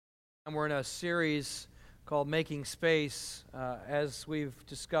We're in a series called Making Space. As we've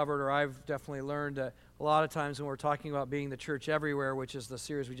discovered, or I've definitely learned, a lot of times when we're talking about being the church everywhere, which is the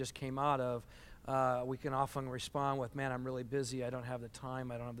series we just came out of, we can often respond with, man, I'm really busy. I don't have the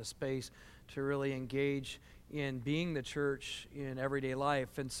time. I don't have the space to really engage in being the church in everyday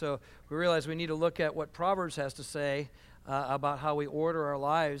life. And so we realize we need to look at what Proverbs has to say about how we order our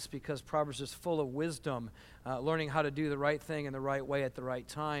lives, because Proverbs is full of wisdom, learning how to do the right thing in the right way at the right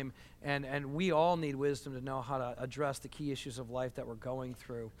time. And we all need wisdom to know how to address the key issues of life that we're going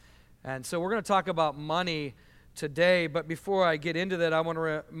through. And so we're going to talk about money today. But before I get into that, I want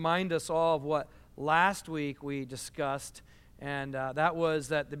to remind us all of what last week we discussed. And that was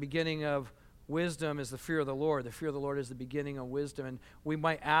that the beginning of wisdom is the fear of the Lord. The fear of the Lord is the beginning of wisdom. And we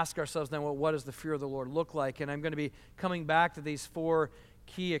might ask ourselves then, well, what does the fear of the Lord look like? And I'm going to be coming back to these four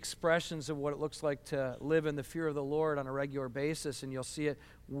key expressions of what it looks like to live in the fear of the Lord on a regular basis, and you'll see it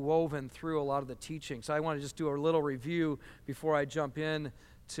woven through a lot of the teaching. So I want to just do a little review before I jump in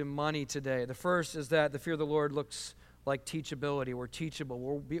to money today. The first is that the fear of the Lord looks like teachability. We're teachable.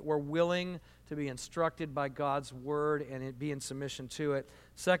 We're willing to be instructed by God's word and be in submission to it.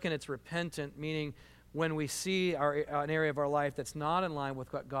 Second, it's repentant, meaning when we see an area of our life that's not in line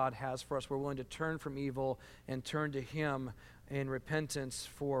with what God has for us, we're willing to turn from evil and turn to Him in repentance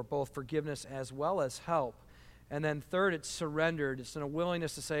for both forgiveness as well as help. And then third, it's surrendered. It's in a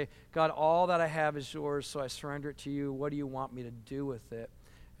willingness to say, God, all that I have is yours, so I surrender it to you. What do you want me to do with it?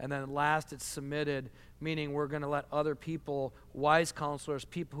 And then last, it's submitted, meaning we're going to let other people, wise counselors,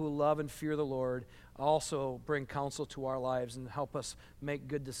 people who love and fear the Lord, also bring counsel to our lives and help us make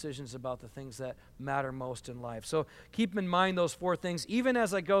good decisions about the things that matter most in life. So keep in mind those four things. Even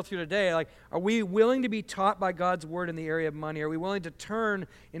as I go through today, like, are we willing to be taught by God's word in the area of money? Are we willing to turn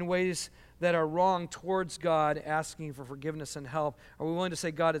in ways that are wrong towards God, asking for forgiveness and help? Are we willing to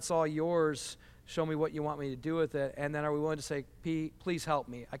say, God, it's all yours. Show me what you want me to do with it. And then are we willing to say, please help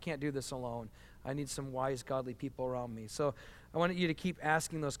me. I can't do this alone. I need some wise, godly people around me. So I want you to keep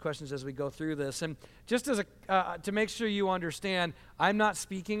asking those questions as we go through this. And just as to make sure you understand, I'm not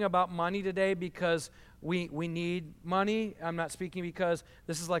speaking about money today because we need money. I'm not speaking because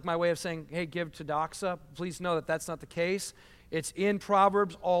this is like my way of saying, hey, give to Doxa. Please know that that's not the case. It's in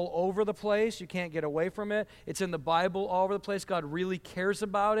Proverbs all over the place. You can't get away from it. It's in the Bible all over the place. God really cares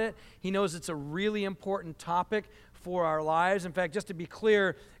about it. He knows it's a really important topic for our lives. In fact, just to be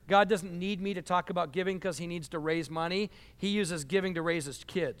clear, God doesn't need me to talk about giving because He needs to raise money. He uses giving to raise His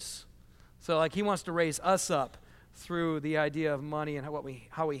kids. So like He wants to raise us up through the idea of money and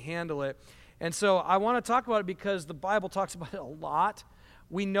how we handle it. And so I want to talk about it because the Bible talks about it a lot.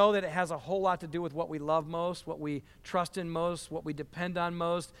 We know that it has a whole lot to do with what we love most, what we trust in most, what we depend on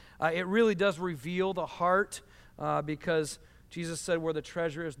most. It really does reveal the heart because Jesus said where the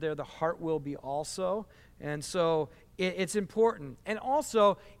treasure is, there the heart will be also. And so it's important. And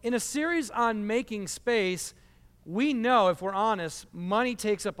also, in a series on making space, we know, if we're honest, money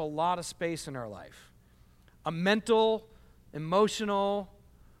takes up a lot of space in our life. A mental, emotional,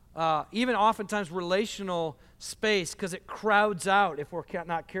 even oftentimes relational space, because it crowds out, if we're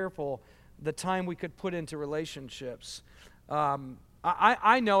not careful, the time we could put into relationships.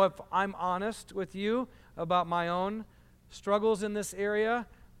 I know, if I'm honest with you about my own struggles in this area,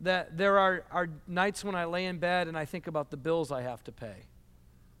 that there are nights when I lay in bed and I think about the bills I have to pay.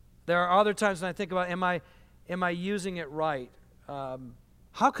 There are other times when I think about, am I using it right?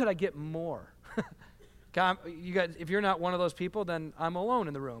 How could I get more? You guys, if you're not one of those people, then I'm alone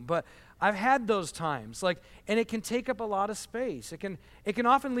in the room. But I've had those times, and it can take up a lot of space. It can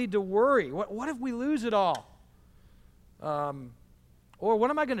often lead to worry. What if we lose it all? Or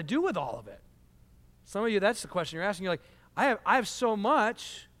what am I going to do with all of it? Some of you, that's the question you're asking. You're like, I have so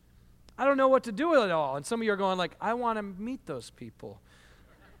much, I don't know what to do with it all. And some of you are going like, I want to meet those people.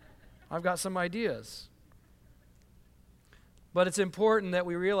 I've got some ideas. But it's important that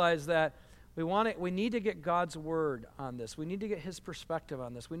we realize that we need to get God's word on this. We need to get His perspective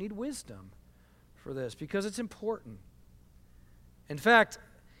on this. We need wisdom for this because it's important. In fact,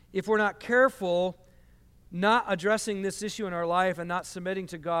 if we're not careful, not addressing this issue in our life and not submitting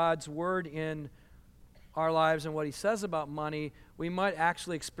to God's word in our lives and what He says about money, we might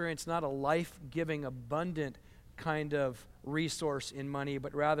actually experience not a life-giving, abundant kind of resource in money,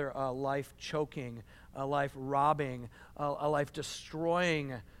 but rather a life-choking, a life-robbing, a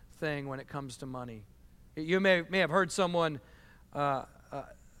life-destroying thing when it comes to money. You may have heard someone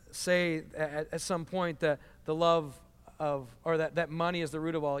say at some point that the love of, or that money is the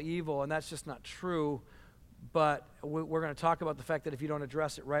root of all evil, and that's just not true. But we're going to talk about the fact that if you don't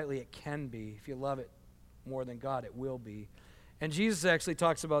address it rightly, it can be. If you love it more than God, it will be. And Jesus actually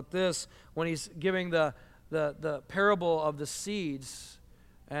talks about this when he's giving the parable of the seeds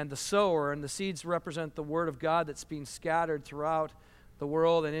and the sower. And the seeds represent the Word of God that's being scattered throughout the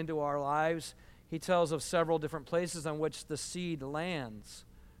world and into our lives. He tells of several different places on which the seed lands.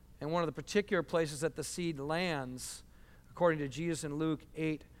 And one of the particular places that the seed lands, according to Jesus in Luke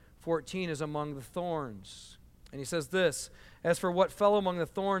 8:14, is among the thorns. And he says this, "As for what fell among the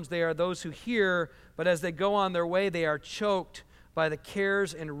thorns, they are those who hear, but as they go on their way, they are choked by the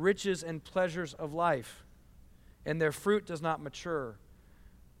cares and riches and pleasures of life, and their fruit does not mature."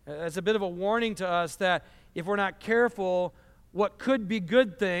 It's a bit of a warning to us that if we're not careful, what could be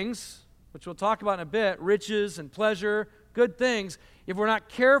good things, which we'll talk about in a bit, riches and pleasure, good things, if we're not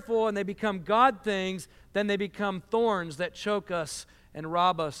careful and they become God things, then they become thorns that choke us and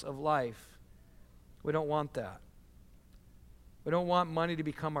rob us of life. We don't want that. We don't want money to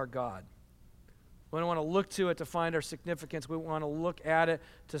become our God. We don't want to look to it to find our significance. We want to look at it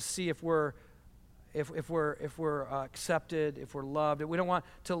to see if we're accepted, if we're loved. We don't want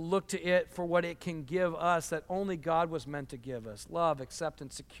to look to it for what it can give us that only God was meant to give us: love,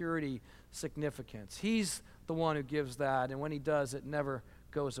 acceptance, security, significance. He's the one who gives that, and when he does, it never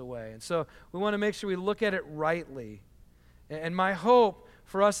goes away. And so we want to make sure we look at it rightly. And my hope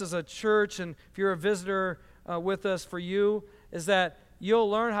for us as a church, and if you're a visitor with us, for you, is that you'll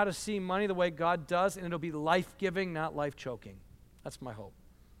learn how to see money the way God does, and it'll be life-giving, not life-choking. That's my hope.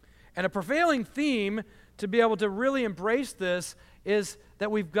 And a prevailing theme to be able to really embrace this is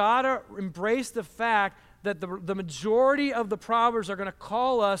that we've got to embrace the fact that the majority of the Proverbs are going to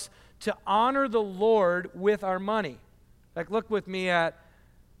call us to honor the Lord with our money. Like, look with me at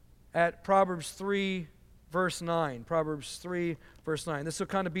Proverbs 3, verse 9. Proverbs 3, verse 9. This will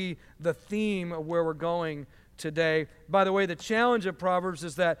kind of be the theme of where we're going today. By the way, the challenge of Proverbs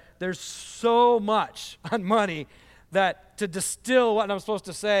is that there's so much on money that to distill what I'm supposed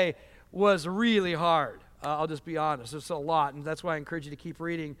to say was really hard. I'll just be honest. It's a lot, and that's why I encourage you to keep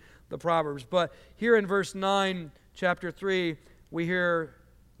reading the Proverbs. But here in verse 9, chapter 3, we hear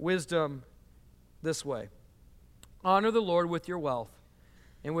wisdom this way: "Honor the Lord with your wealth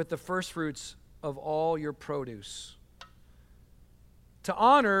and with the firstfruits of all your produce." To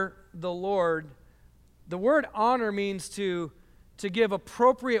honor the Lord, the word honor means to give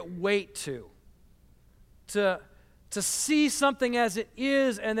appropriate weight to see something as it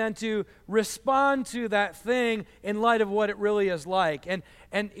is, and then to respond to that thing in light of what it really is like. And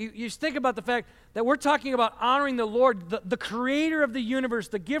you think about the fact that we're talking about honoring the Lord, the creator of the universe,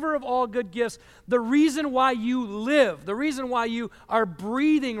 the giver of all good gifts, the reason why you live, the reason why you are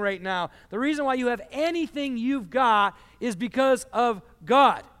breathing right now, the reason why you have anything you've got is because of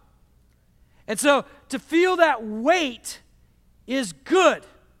God. And so to feel that weight is good.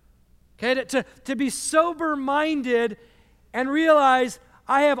 Okay, to be sober-minded and realize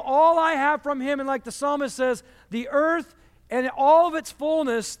I have all I have from him, and like the psalmist says, the earth and all of its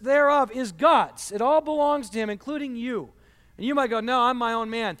fullness thereof is God's. It all belongs to him, including you. And you might go, "No, I'm my own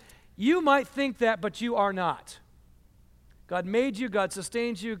man." You might think that, but you are not. God made you, God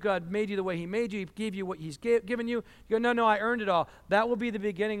sustains you, God made you the way he made you, he gave you what he's given you. You go, no, I earned it all. That will be the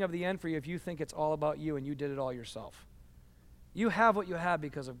beginning of the end for you if you think it's all about you and you did it all yourself. You have what you have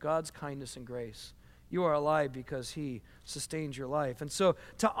because of God's kindness and grace. You are alive because he sustains your life. And so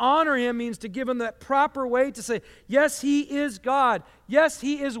to honor him means to give him that proper way to say, yes, he is God. Yes,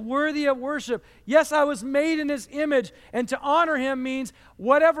 he is worthy of worship. Yes, I was made in his image. And to honor him means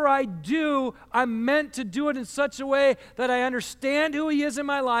whatever I do, I'm meant to do it in such a way that I understand who he is in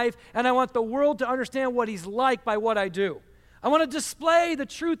my life, and I want the world to understand what he's like by what I do. I want to display the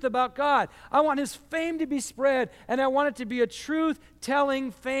truth about God. I want his fame to be spread, and I want it to be a truth-telling,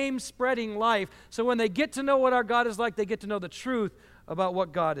 fame-spreading life. So when they get to know what our God is like, they get to know the truth about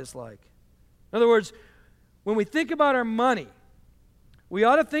what God is like. In other words, when we think about our money, we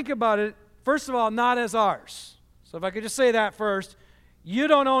ought to think about it, first of all, not as ours. So if I could just say that first, you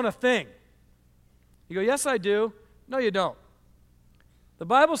don't own a thing. You go, yes, I do. No, you don't. The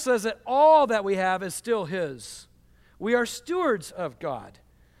Bible says that all that we have is still his. We are stewards of God.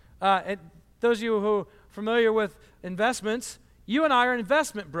 And those of you who are familiar with investments, you and I are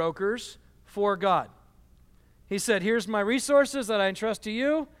investment brokers for God. He said, here's my resources that I entrust to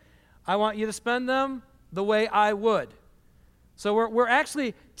you. I want you to spend them the way I would. So we're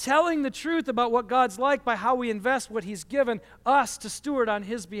actually telling the truth about what God's like by how we invest what he's given us to steward on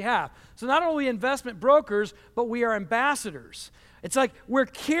his behalf. So not only investment brokers, but we are ambassadors. It's like we're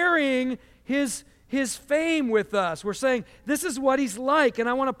carrying his his fame with us. We're saying, this is what he's like, and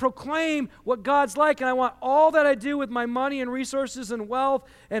I want to proclaim what God's like, and I want all that I do with my money and resources and wealth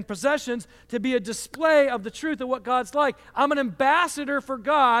and possessions to be a display of the truth of what God's like. I'm an ambassador for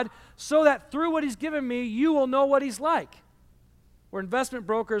God so that through what he's given me, you will know what he's like. We're investment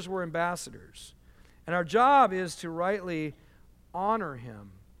brokers, we're ambassadors. And our job is to rightly honor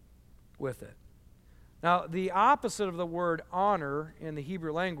him with it. Now, the opposite of the word honor in the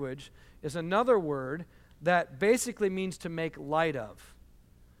Hebrew language is another word that basically means to make light of.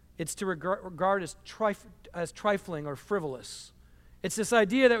 It's to regard as trifling or frivolous. It's this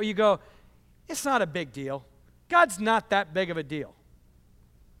idea that you go, it's not a big deal. God's not that big of a deal.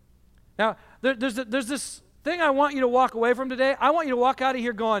 Now, there's this thing I want you to walk away from today. I want you to walk out of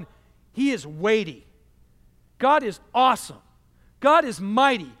here going, he is weighty. God is awesome. God is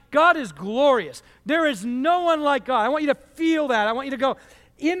mighty. God is glorious. There is no one like God. I want you to feel that. I want you to go,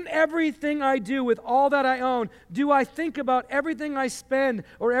 in everything I do with all that I own, do I think about everything I spend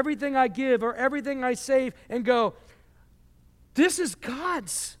or everything I give or everything I save and go, this is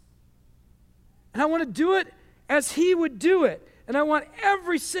God's. And I want to do it as he would do it. And I want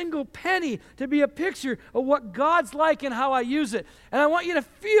every single penny to be a picture of what God's like and how I use it. And I want you to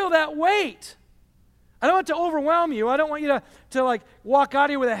feel that weight. I don't want it to overwhelm you. I don't want you to like walk out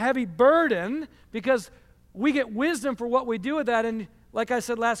here with a heavy burden, because we get wisdom for what we do with that. And like I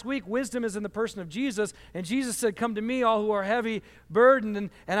said last week, wisdom is in the person of Jesus. And Jesus said, come to me, all who are heavy burdened,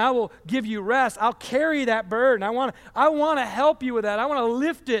 and I will give you rest. I'll carry that burden. I want to help you with that. I want to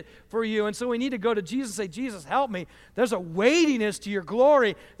lift it for you. And so we need to go to Jesus and say, Jesus, help me. There's a weightiness to your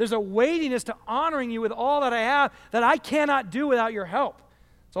glory. There's a weightiness to honoring you with all that I have that I cannot do without your help.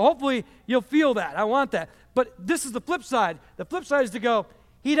 So hopefully you'll feel that. I want that. But this is the flip side. The flip side is to go,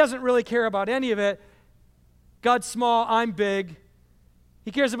 he doesn't really care about any of it. God's small, I'm big.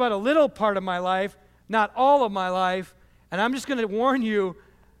 He cares about a little part of my life, not all of my life. And I'm just going to warn you,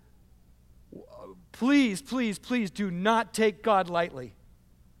 please, please, please do not take God lightly.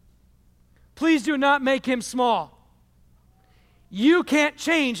 Please do not make him small. You can't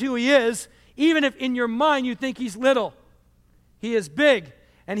change who he is, even if in your mind you think he's little. He is big,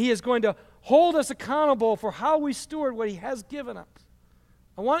 and he is going to hold us accountable for how we steward what he has given us.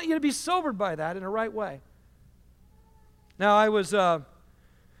 I want you to be sobered by that in a right way. Now, I was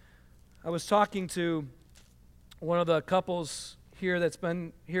talking to one of the couples here that's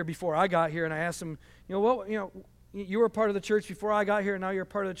been here before I got here, and I asked them, you were a part of the church before I got here, and now you're a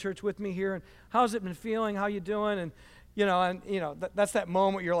part of the church with me here, and how's it been feeling? How you doing? And that's that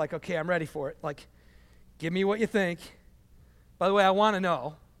moment you're like, okay, I'm ready for it. Like, give me what you think. By the way, I want to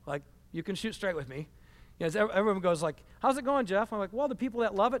know. Like, you can shoot straight with me. Everyone goes like, how's it going, Jeff? I'm like, well, the people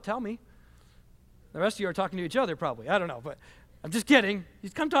that love it tell me. The rest of you are talking to each other probably. I don't know, but I'm just kidding. You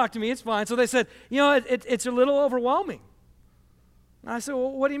come talk to me. It's fine. So they said, it's a little overwhelming. And I said,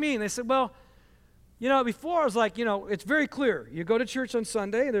 well, what do you mean? They said, well, before I was like, it's very clear. You go to church on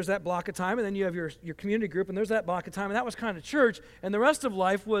Sunday, there's that block of time, and then you have your community group, and there's that block of time, and that was kind of church, and the rest of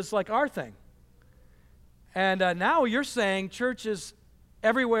life was like our thing. And now you're saying church is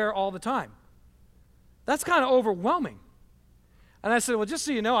everywhere all the time. That's kind of overwhelming. And I said, well, just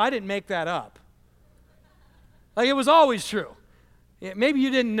so you know, I didn't make that up. Like, it was always true. Maybe you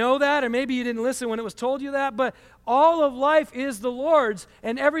didn't know that, or maybe you didn't listen when it was told you that, but all of life is the Lord's,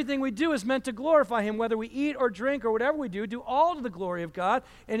 and everything we do is meant to glorify him. Whether we eat or drink or whatever we do all to the glory of God.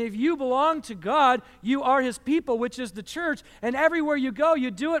 And if you belong to God, you are his people, which is the church, and everywhere you go,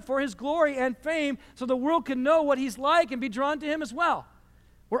 you do it for his glory and fame, so the world can know what he's like and be drawn to him as well.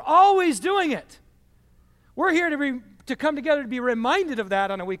 We're always doing it. We're here to come together to be reminded of that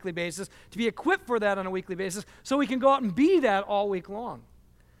on a weekly basis, to be equipped for that on a weekly basis, so we can go out and be that all week long.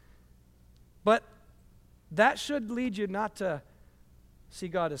 But that should lead you not to see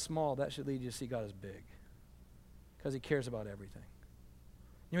God as small. That should lead you to see God as big, because he cares about everything.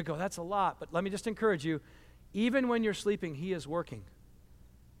 You would go, that's a lot, but let me just encourage you, even when you're sleeping, he is working.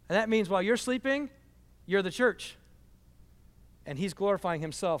 And that means while you're sleeping, you're the church. And he's glorifying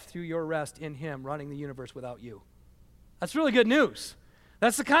himself through your rest in him, running the universe without you. That's really good news.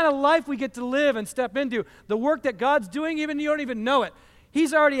 That's the kind of life we get to live and step into. The work that God's doing, even you don't even know it.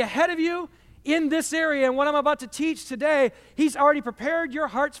 He's already ahead of you in this area, and what I'm about to teach today, he's already prepared your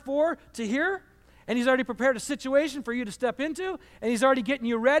hearts to hear, and he's already prepared a situation for you to step into, and he's already getting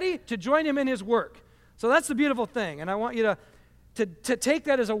you ready to join him in his work. So that's the beautiful thing, and I want you to take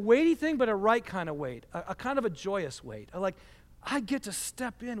that as a weighty thing, but a right kind of weight, a kind of a joyous weight. I get to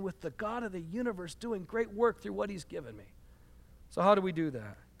step in with the God of the universe doing great work through what he's given me. So how do we do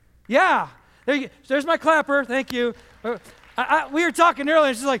that? Yeah, there's my clapper. Thank you. We were talking earlier,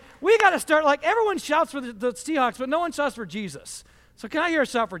 and she's like, we got to start, like, everyone shouts for the Seahawks, but no one shouts for Jesus. So can I hear a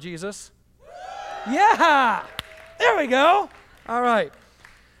shout for Jesus? Yeah! There we go. All right.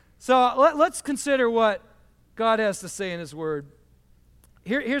 So let's consider what God has to say in his word.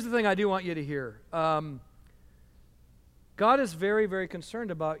 Here's the thing I do want you to hear. God is very, very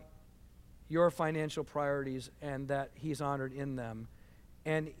concerned about your financial priorities and that he's honored in them.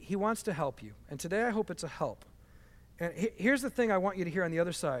 And he wants to help you. And today I hope it's a help. And here's the thing I want you to hear on the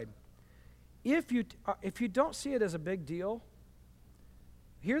other side. If you don't see it as a big deal,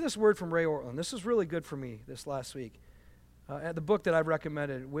 hear this word from Ray Ortlund. This is really good for me this last week. The book that I've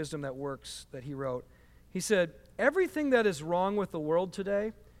recommended, Wisdom That Works, that he wrote. He said, everything that is wrong with the world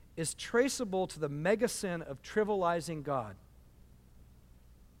today is traceable to the mega sin of trivializing God.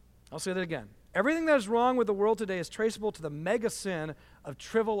 I'll say that again. Everything that is wrong with the world today is traceable to the mega sin of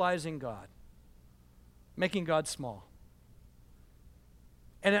trivializing God, making God small.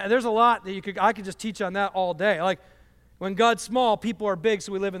 And there's a lot that I could just teach on that all day. Like, when God's small, people are big,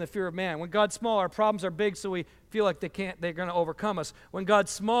 so we live in the fear of man. When God's small, our problems are big, so we feel like they're going to overcome us. When God's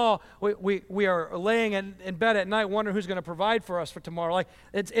small, we are laying in bed at night wondering who's going to provide for us for tomorrow. Like,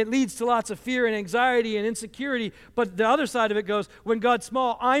 it leads to lots of fear and anxiety and insecurity. But the other side of it goes, when God's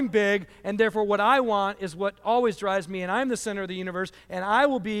small, I'm big, and therefore what I want is what always drives me, and I'm the center of the universe, and I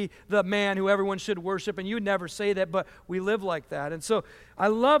will be the man who everyone should worship. And you would never say that, but we live like that. And so I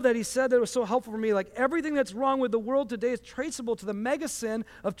love that he said that. It was so helpful for me. Like, everything that's wrong with the world today is traceable to the mega sin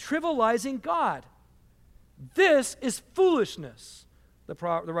of trivializing God. This is foolishness, the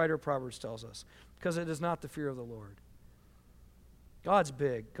writer of Proverbs tells us, because it is not the fear of the Lord. God's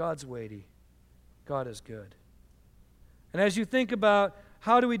big, God's weighty, God is good. And as you think about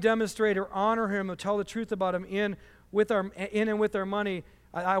how do we demonstrate or honor him or tell the truth about him in and with our money,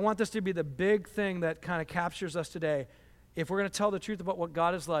 I want this to be the big thing that kind of captures us today. If we're going to tell the truth about what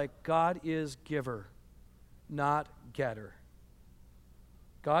God is like, God is giver, not getter.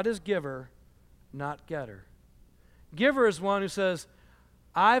 God is giver, not getter. Giver is one who says,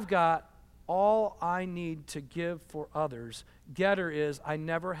 I've got all I need to give for others. Getter is, I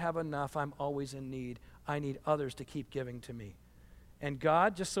never have enough, I'm always in need. I need others to keep giving to me. And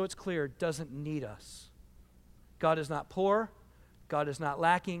God, just so it's clear, doesn't need us. God is not poor. God is not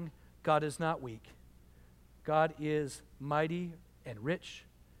lacking. God is not weak. God is mighty and rich,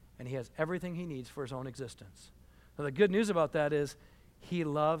 and he has everything he needs for his own existence. Now, the good news about that is he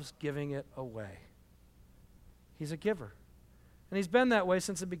loves giving it away. He's a giver. And he's been that way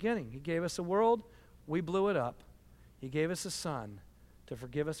since the beginning. He gave us a world, we blew it up. He gave us a son to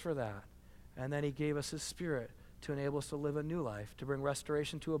forgive us for that. And then he gave us his spirit to enable us to live a new life, to bring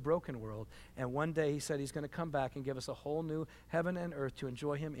restoration to a broken world. And one day he said he's going to come back and give us a whole new heaven and earth to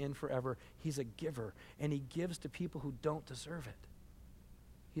enjoy him in forever. He's a giver, and he gives to people who don't deserve it.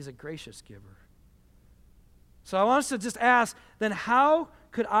 He's a gracious giver. So I want us to just ask, then how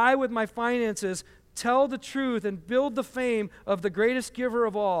could I, with my finances, tell the truth and build the fame of the greatest giver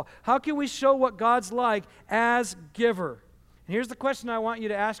of all? How can we show what God's like as giver? And here's the question I want you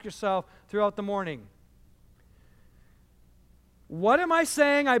to ask yourself throughout the morning. What am I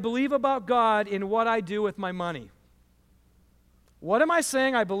saying I believe about God in what I do with my money? What am I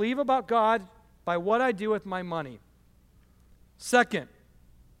saying I believe about God by what I do with my money? Second,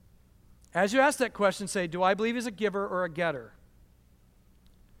 as you ask that question, say, do I believe he's a giver or a getter?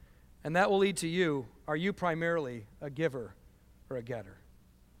 And that will lead to you. Are you primarily a giver or a getter?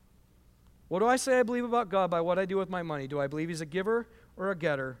 What do I say I believe about God by what I do with my money? Do I believe he's a giver or a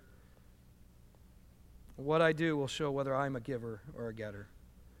getter? What I do will show whether I'm a giver or a getter.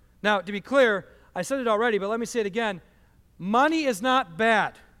 Now, to be clear, I said it already, but let me say it again. Money is not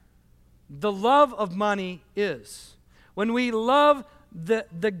bad. The love of money is. When we love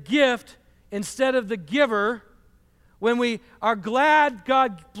the gift instead of the giver, when we are glad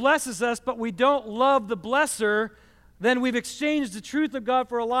God blesses us, but we don't love the blesser, then we've exchanged the truth of God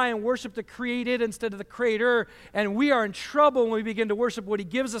for a lie and worship the created instead of the creator, and we are in trouble when we begin to worship what he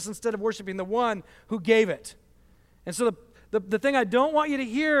gives us instead of worshiping the one who gave it. And so the thing I don't want you to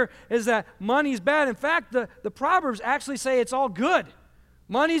hear is that money's bad. In fact, the Proverbs actually say it's all good.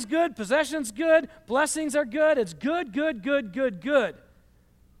 Money's good, possessions good, blessings are good. It's good, good, good, good, good.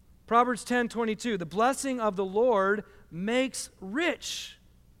 Proverbs 10:22, the blessing of the Lord makes rich.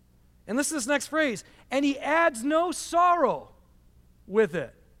 And listen to this next phrase, and he adds no sorrow with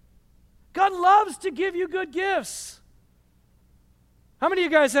it. God loves to give you good gifts. How many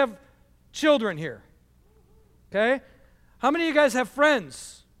of you guys have children here? Okay? How many of you guys have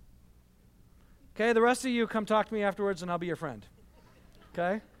friends? Okay, the rest of you come talk to me afterwards and I'll be your friend.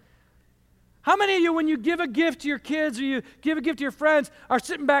 Okay? How many of you, when you give a gift to your kids or you give a gift to your friends, are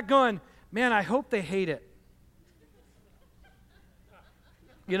sitting back going, man, I hope they hate it?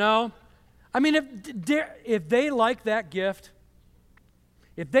 You know? I mean, if they like that gift,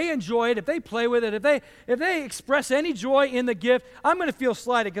 if they enjoy it, if they play with it, if they express any joy in the gift, I'm going to feel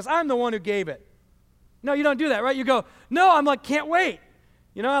slighted because I'm the one who gave it. No, you don't do that, right? You go, no, I'm like, can't wait.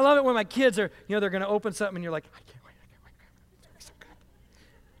 You know, I love it when my kids are, they're going to open something and you're like, I can't wait. It's going to be so good.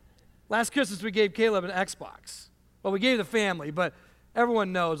 Last Christmas, we gave Caleb an Xbox. Well, we gave the family, but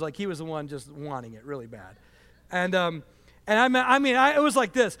everyone knows, like, he was the one just wanting it really bad. And it was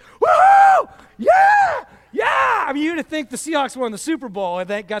like this, woohoo! Yeah! Yeah! I mean, you'd think the Seahawks won the Super Bowl and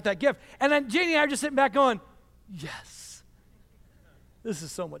they got that gift. And then Janie and I are just sitting back going, yes, this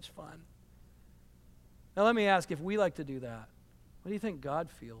is so much fun. Now, let me ask, if we like to do that, what do you think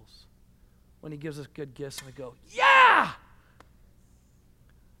God feels when he gives us good gifts and we go, yeah!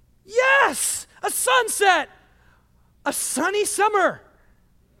 Yes! A sunset! A sunny summer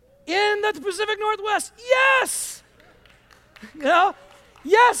in the Pacific Northwest. Yes! You know?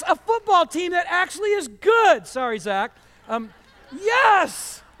 Yes, a football team that actually is good. Sorry, Zach.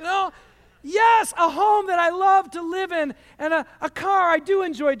 Yes! You know? Yes, a home that I love to live in, and a car I do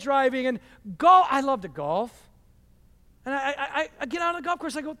enjoy driving, and golf. I love to golf. And I get out on the golf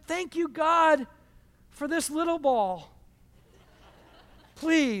course, I go, thank you, God, for this little ball.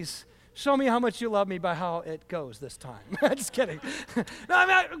 Please show me how much you love me by how it goes this time. Just kidding. No,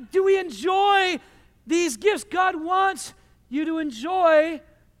 I mean, do we enjoy these gifts? God wants you to enjoy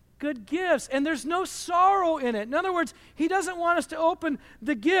good gifts, and there's no sorrow in it. In other words, he doesn't want us to open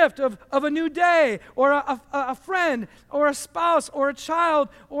the gift of a new day or a friend or a spouse or a child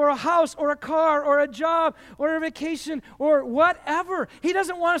or a house or a car or a job or a vacation or whatever. He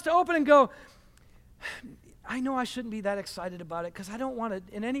doesn't want us to open and go, I know I shouldn't be that excited about it because I don't want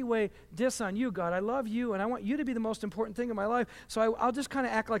to in any way diss on you, God. I love you, and I want you to be the most important thing in my life, so I'll just kind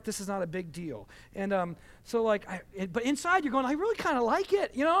of act like this is not a big deal. And but inside you're going, I really kind of like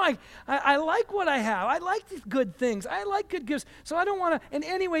it. You know, I like what I have. I like the good things. I like good gifts, so I don't want to in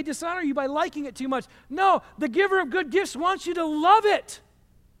any way dishonor you by liking it too much. No, the giver of good gifts wants you to love it.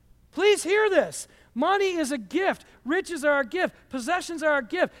 Please hear this. Money is a gift. Riches are a gift. Possessions are a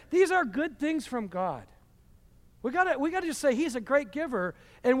gift. These are good things from God. We gotta just say he's a great giver,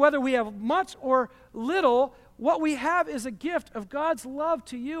 and whether we have much or little, what we have is a gift of God's love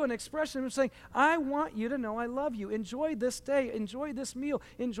to you, an expression of saying, I want you to know I love you. Enjoy this day, enjoy this meal,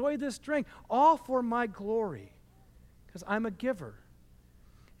 enjoy this drink, all for my glory, because I'm a giver.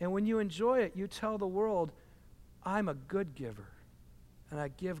 And when you enjoy it, you tell the world, I'm a good giver, and I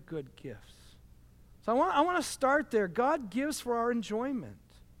give good gifts. So I want to start there. God gives for our enjoyment.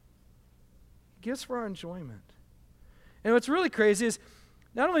 He gives for our enjoyment. And what's really crazy is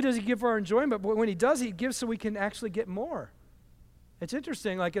not only does he give for our enjoyment, but when he does, he gives so we can actually get more. It's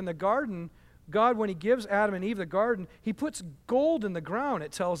interesting, like in the garden, God, when he gives Adam and Eve the garden, he puts gold in the ground,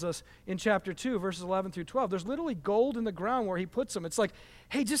 it tells us in chapter 2, verses 11 through 12. There's literally gold in the ground where he puts them. It's like,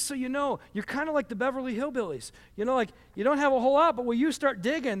 hey, just so you know, you're kind of like the Beverly Hillbillies. You know, like you don't have a whole lot, but when you start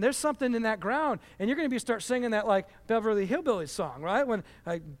digging, there's something in that ground, and you're going to start singing that like Beverly Hillbillies song, right?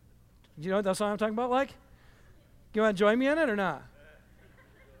 You know what that song I'm talking about, like? You want to join me in it or not?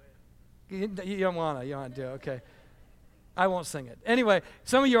 You don't want to. You want to do it. Okay. I won't sing it. Anyway,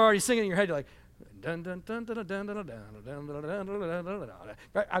 some of you are already singing in your head. You're like, dun, dun, dun, dun, dun, dun, dun, dun, dun, dun, dun.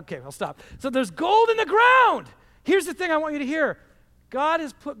 Right? Okay, I'll stop. So there's gold in the ground. Here's the thing I want you to hear. God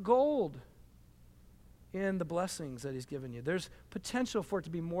has put gold in the blessings that he's given you. There's potential for it to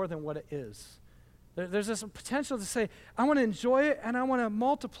be more than what it is. There's this potential to say, I want to enjoy it and I want to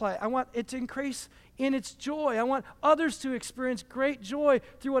multiply it. I want it to increase in its joy. I want others to experience great joy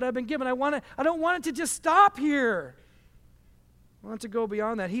through what I've been given. I don't want it to just stop here. I want it to go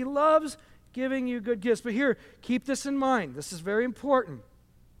beyond that. He loves giving you good gifts. But here, keep this in mind. This is very important.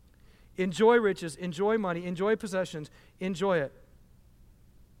 Enjoy riches, enjoy money, enjoy possessions, enjoy it.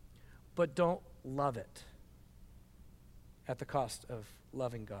 But don't love it at the cost of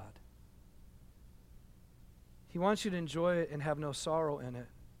loving God. He wants you to enjoy it and have no sorrow in it.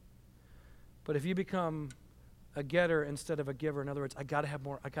 But if you become a getter instead of a giver, in other words, I got to have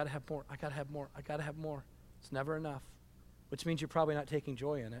more, I got to have more, I got to have more, I got to have more, it's never enough, which means you're probably not taking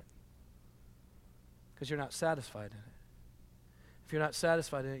joy in it because you're not satisfied in it. If you're not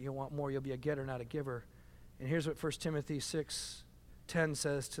satisfied in it, you'll want more. You'll be a getter, not a giver. And here's what 1 Timothy 6:10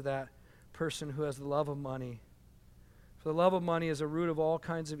 says to that person who has the love of money. For the love of money is a root of all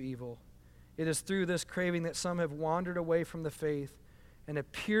kinds of evil. It is through this craving that some have wandered away from the faith and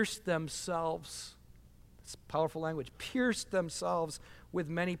have pierced themselves. It's powerful language. Pierced themselves with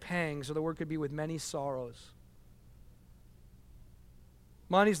many pangs, or the word could be with many sorrows.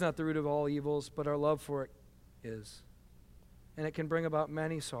 Money's not the root of all evils, but our love for it is. And it can bring about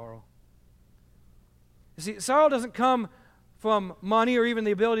many sorrow. You see, sorrow doesn't come from money or even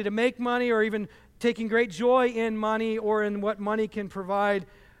the ability to make money or even taking great joy in money or in what money can provide.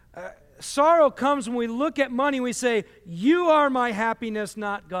 Sorrow comes when we look at money and we say, you are my happiness,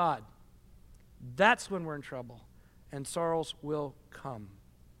 not God. That's when we're in trouble, and sorrows will come.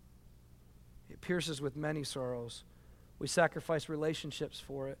 It pierces with many sorrows. We sacrifice relationships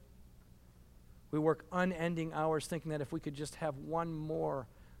for it. We work unending hours thinking that if we could just have one more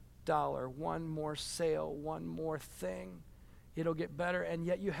dollar, one more sale, one more thing, it'll get better. And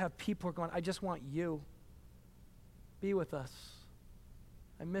yet you have people who are going, I just want you. Be with us.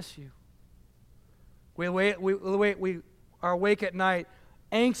 I miss you. We are awake at night,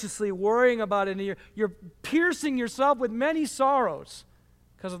 anxiously worrying about it, and you're piercing yourself with many sorrows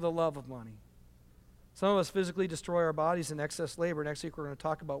because of the love of money. Some of us physically destroy our bodies in excess labor. Next week we're going to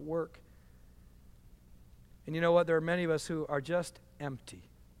talk about work. And you know what? There are many of us who are just empty.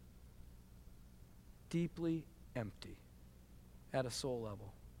 Deeply empty at a soul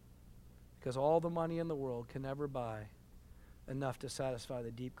level. Because all the money in the world can never buy enough to satisfy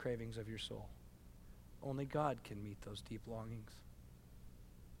the deep cravings of your soul. Only God can meet those deep longings.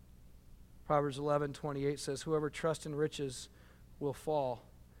 Proverbs 11:28 says, whoever trusts in riches will fall,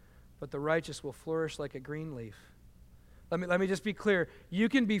 but the righteous will flourish like a green leaf. Let me just be clear. You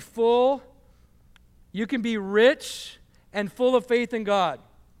can be full, you can be rich and full of faith in God,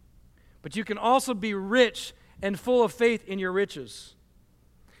 but you can also be rich and full of faith in your riches.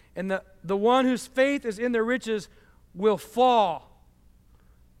 And the one whose faith is in their riches will fall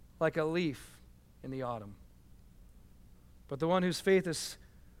like a leaf in the autumn. But the one whose faith is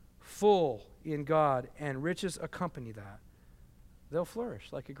full in God and riches accompany that, they'll flourish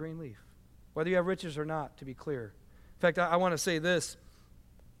like a green leaf. Whether you have riches or not, to be clear. In fact, I want to say this.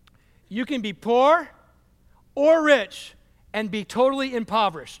 You can be poor or rich and be totally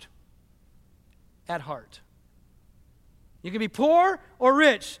impoverished at heart. You can be poor or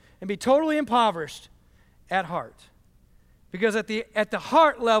rich and be totally impoverished at heart. Because at the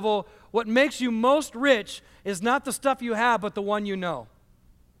heart level, what makes you most rich is not the stuff you have, but the one you know.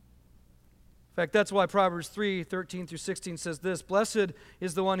 In fact, that's why Proverbs 3:13-16 says this, blessed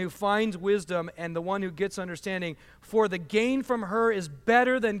is the one who finds wisdom and the one who gets understanding, for the gain from her is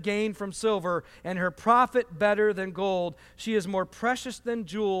better than gain from silver, and her profit better than gold. She is more precious than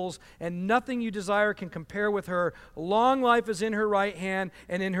jewels, and nothing you desire can compare with her. Long life is in her right hand,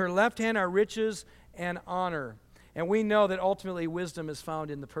 and in her left hand are riches and honor. And we know that ultimately wisdom is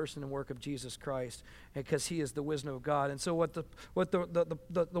found in the person and work of Jesus Christ, because he is the wisdom of God. And so what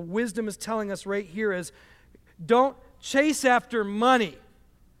the wisdom is telling us right here is, don't chase after money.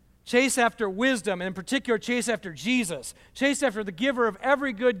 Chase after wisdom, and in particular, chase after Jesus. Chase after the giver of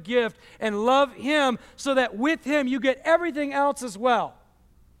every good gift and love him so that with him you get everything else as well.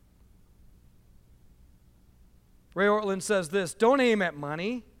 Ray Ortlund says this, don't aim at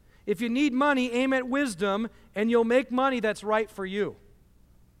money. If you need money, aim at wisdom, and you'll make money that's right for you.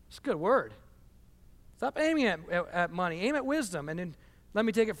 It's a good word. Stop aiming at money. Aim at wisdom. And then let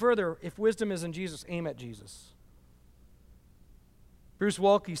me take it further. If wisdom is in Jesus, aim at Jesus. Bruce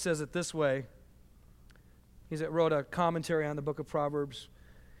Waltke says it this way. He wrote a commentary on the book of Proverbs.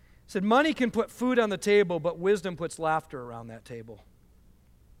 He said, money can put food on the table, but wisdom puts laughter around that table.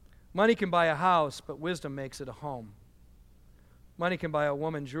 Money can buy a house, but wisdom makes it a home. Money can buy a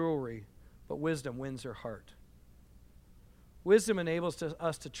woman jewelry, but wisdom wins her heart. Wisdom enables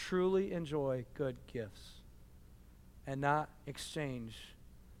us to truly enjoy good gifts and not exchange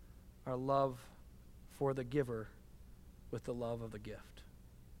our love for the giver with the love of the gift.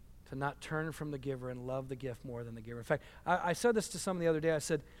 To not turn from the giver and love the gift more than the giver. In fact, I said this to someone the other day. I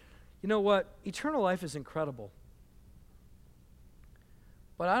said, you know what? Eternal life is incredible.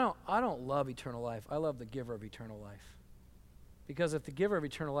 But I don't love eternal life. I love the giver of eternal life. Because if the giver of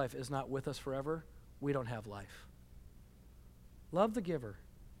eternal life is not with us forever, we don't have life. Love the giver.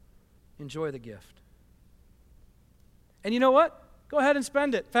 Enjoy the gift. And you know what? Go ahead and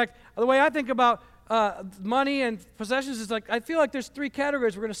spend it. In fact, the way I think about money and possessions is like, I feel like there's three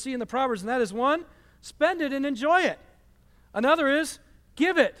categories we're going to see in the Proverbs, and that is one, spend it and enjoy it. Another is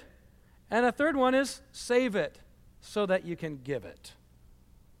give it. And a third one is save it so that you can give it.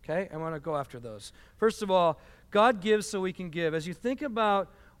 Okay? I want to go after those. First of all, God gives so we can give. As you think about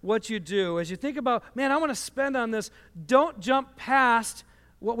what you do, as you think about, man, I want to spend on this, don't jump past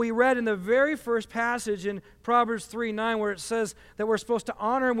what we read in the very first passage in Proverbs 3:9, where it says that we're supposed to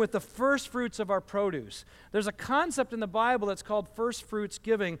honor him with the first fruits of our produce. There's a concept in the Bible that's called first fruits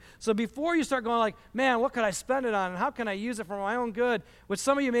giving. So before you start going like, man, what could I spend it on, and how can I use it for my own good? With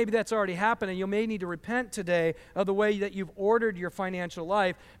some of you, maybe that's already happened, and you may need to repent today of the way that you've ordered your financial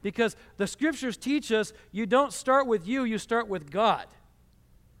life, because the Scriptures teach us you don't start with you start with God.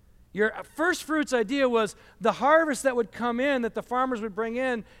 Your first fruits idea was the harvest that would come in, that the farmers would bring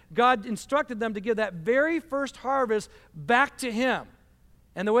in. God instructed them to give that very first harvest back to him.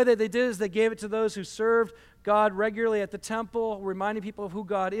 And the way that they did is they gave it to those who served God regularly at the temple, reminding people of who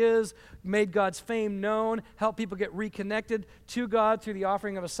God is, made God's fame known, helped people get reconnected to God through the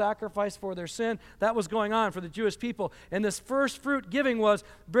offering of a sacrifice for their sin. That was going on for the Jewish people. And this first fruit giving was,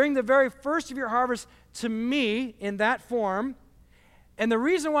 bring the very first of your harvest to me in that form. And the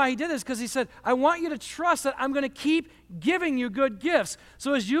reason why he did this is because he said, I want you to trust that I'm going to keep giving you good gifts.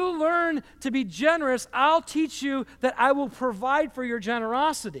 So as you learn to be generous, I'll teach you that I will provide for your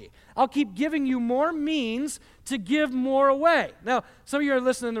generosity. I'll keep giving you more means to give more away. Now, some of you are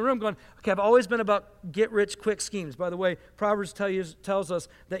listening in the room going, okay, I've always been about get-rich-quick schemes. By the way, Proverbs tells us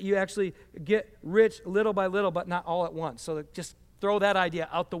that you actually get rich little by little, but not all at once. So just throw that idea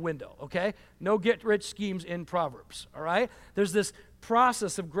out the window, okay? No get-rich schemes in Proverbs, all right? There's this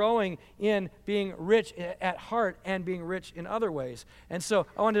process of growing in being rich at heart and being rich in other ways. And so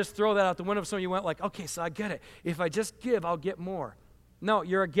I want to just throw that out the window. Some of you went like, okay, so I get it. If I just give, I'll get more. No,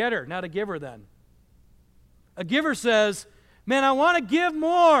 you're a getter, not a giver then. A giver says, man, I want to give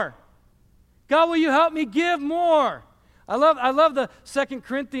more. God, will you help me give more? I love the 2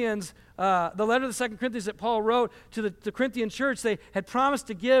 Corinthians, the letter of the 2 Corinthians that Paul wrote to the Corinthian church. They had promised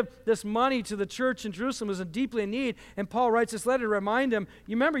to give this money to the church in Jerusalem, was deeply in need, and Paul writes this letter to remind them,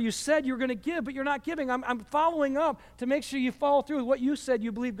 you remember, you said you were going to give, but you're not giving. I'm following up to make sure you follow through with what you said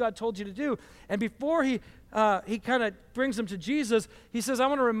you believe God told you to do. And before he kind of brings them to Jesus, he says, I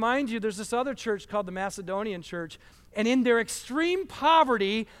want to remind you, there's this other church called the Macedonian church, and in their extreme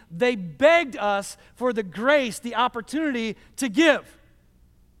poverty, they begged us for the grace, the opportunity to give.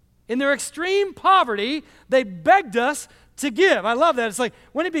 In their extreme poverty, they begged us to give. I love that. It's like,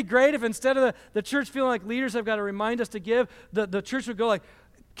 wouldn't it be great if instead of the church feeling like leaders have got to remind us to give, the church would go like,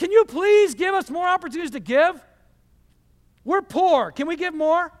 can you please give us more opportunities to give? We're poor. Can we give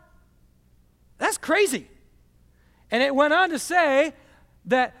more? That's crazy. And it went on to say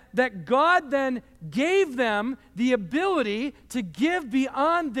that God then gave them the ability to give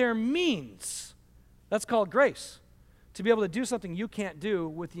beyond their means. That's called grace. To be able to do something you can't do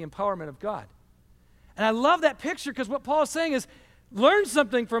with the empowerment of God. And I love that picture because what Paul is saying is, learn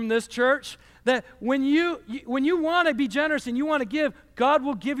something from this church, that when you want to be generous and you want to give, God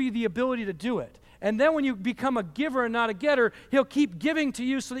will give you the ability to do it. And then when you become a giver and not a getter, he'll keep giving to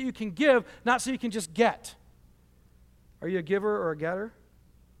you so that you can give, not so you can just get. Are you a giver or a getter?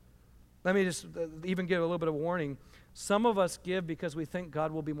 Let me just even give a little bit of a warning. Some of us give because we think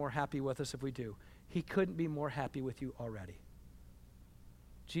God will be more happy with us if we do. He couldn't be more happy with you already.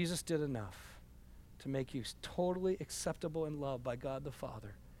 Jesus did enough to make you totally acceptable and loved by God the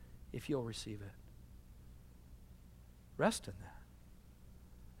Father if you'll receive it. Rest in that.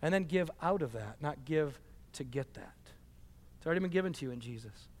 And then give out of that, not give to get that. It's already been given to you in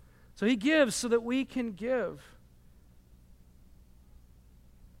Jesus. So he gives so that we can give.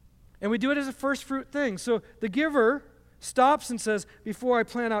 And we do it as a first fruit thing. So the giver stops and says, before I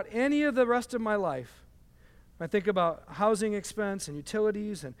plan out any of the rest of my life, I think about housing expense and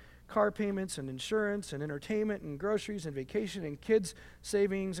utilities and car payments and insurance and entertainment and groceries and vacation and kids'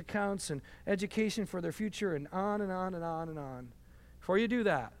 savings accounts and education for their future and on and on and on and on. Before you do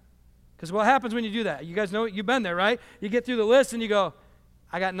that, because what happens when you do that? You guys know, you've been there, right? You get through the list and you go,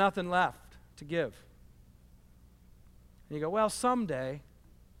 I got nothing left to give. And you go, well, someday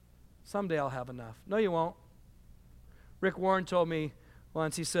I'll have enough. No, you won't. Rick Warren told me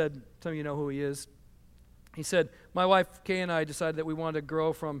once, he said, some of you know who he is. He said, my wife Kay and I decided that we wanted to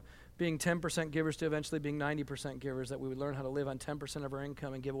grow from being 10% givers to eventually being 90% givers, that we would learn how to live on 10% of our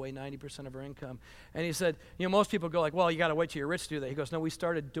income and give away 90% of our income. And he said, most people go like, well, you got to wait till you're rich to do that. He goes, no, we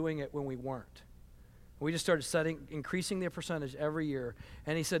started doing it when we weren't. We just started increasing the percentage every year.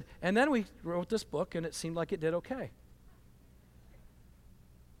 And he said, and then we wrote this book and it seemed like it did okay.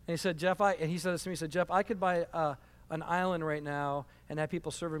 And he said, he said this to me, he said, Jeff, I could buy an island right now and have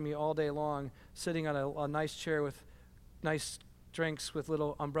people serving me all day long, sitting on a nice chair with nice drinks with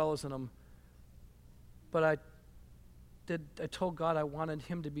little umbrellas in them. But I told God I wanted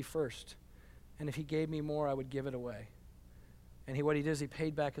him to be first. And if he gave me more, I would give it away. And what he did is he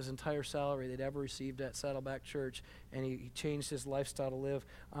paid back his entire salary they'd ever received at Saddleback Church, and he changed his lifestyle to live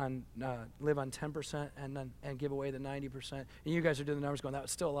on 10% and give away the 90%. And you guys are doing the numbers going, that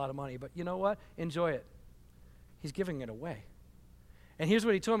was still a lot of money. But you know what? Enjoy it. He's giving it away. And here's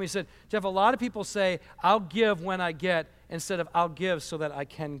what he told me. He said, Jeff, a lot of people say, I'll give when I get, instead of I'll give so that I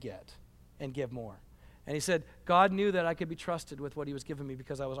can get and give more. And he said, God knew that I could be trusted with what he was giving me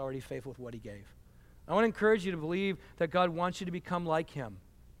because I was already faithful with what he gave. I want to encourage you to believe that God wants you to become like him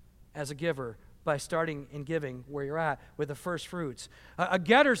as a giver by starting in giving where you're at with the first fruits. A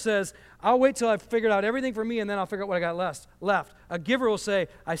getter says, I'll wait till I've figured out everything for me and then I'll figure out what I got left. A giver will say,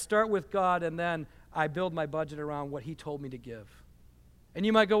 I start with God and then I build my budget around what he told me to give. And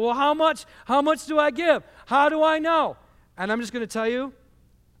you might go, well, how much? How much do I give? How do I know? And I'm just going to tell you,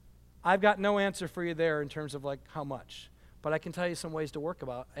 I've got no answer for you there in terms of like how much. But I can tell you some ways to work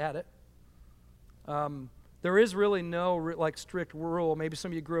at it. There is really no strict rule. Maybe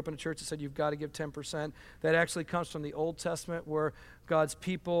some of you grew up in a church that said you've got to give 10%. That actually comes from the Old Testament where God's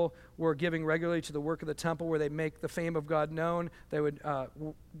people were giving regularly to the work of the temple where they make the fame of God known. They would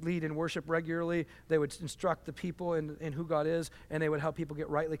lead in worship regularly. They would instruct the people in who God is, and they would help people get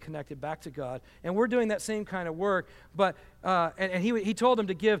rightly connected back to God. And we're doing that same kind of work. But he told them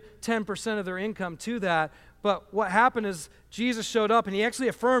to give 10% of their income to that. But what happened is Jesus showed up, and he actually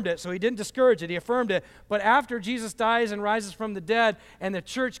affirmed it, so he didn't discourage it. He affirmed it. But after Jesus dies and rises from the dead and the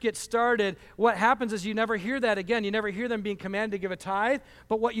church gets started, what happens is you never hear that again. You never hear them being commanded to give a tithe,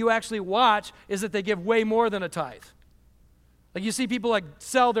 but what you actually watch is that they give way more than a tithe. Like you see people like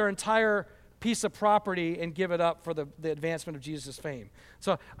sell their entire piece of property and give it up for the advancement of Jesus' fame.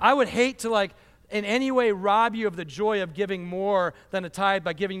 So I would hate to in any way rob you of the joy of giving more than a tithe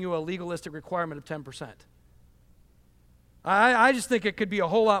by giving you a legalistic requirement of 10%. I just think it could be a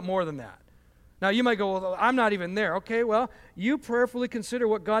whole lot more than that. Now, you might go, well, I'm not even there. Okay, well, you prayerfully consider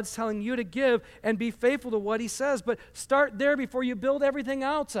what God's telling you to give and be faithful to what he says, but start there before you build everything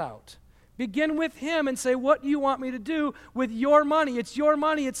else out. Begin with him and say, what do you want me to do with your money? It's your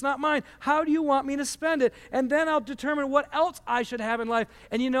money, it's not mine. How do you want me to spend it? And then I'll determine what else I should have in life.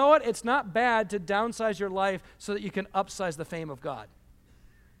 And you know what? It's not bad to downsize your life so that you can upsize the fame of God.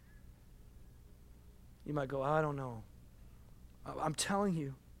 You might go, I don't know. I'm telling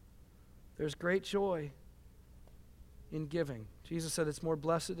you, there's great joy in giving. Jesus said it's more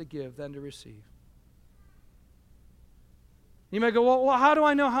blessed to give than to receive. You might go, well, how do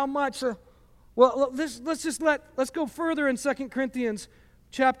I know how much? Let's go further in 2 Corinthians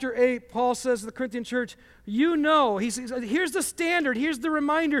chapter 8. Paul says to the Corinthian church, you know, here's the standard, here's the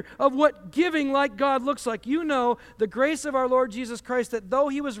reminder of what giving like God looks like. You know the grace of our Lord Jesus Christ, that though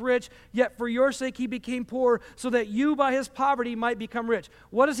he was rich, yet for your sake he became poor, so that you by his poverty might become rich.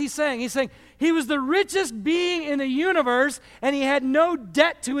 What is he saying? He's saying he was the richest being in the universe, and he had no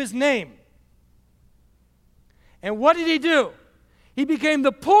debt to his name. And what did he do? He became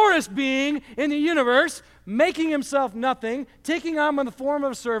the poorest being in the universe, making himself nothing, taking on the form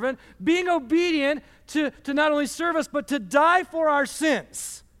of a servant, being obedient to not only serve us, but to die for our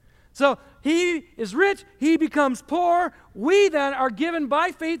sins. So he is rich, he becomes poor. We then are given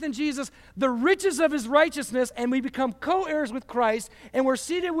by faith in Jesus the riches of his righteousness, and we become co-heirs with Christ, and we're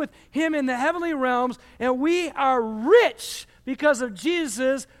seated with him in the heavenly realms, and we are rich because of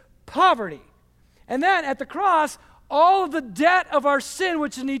Jesus' poverty. And then at the cross, all of the debt of our sin,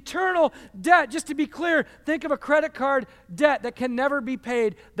 which is an eternal debt, just to be clear, think of a credit card debt that can never be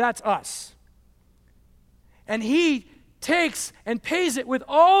paid. That's us. And he takes and pays it with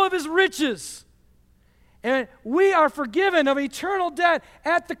all of his riches. And we are forgiven of eternal debt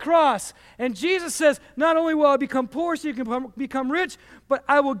at the cross. And Jesus says, not only will I become poor so you can become rich, but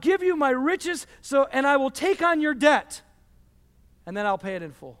I will give you my riches and I will take on your debt. And then I'll pay it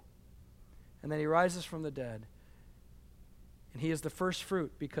in full. And then he rises from the dead. And he is the first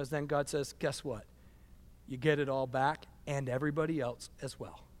fruit, because then God says, guess what? You get it all back and everybody else as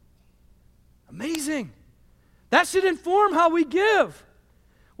well. Amazing. That should inform how we give.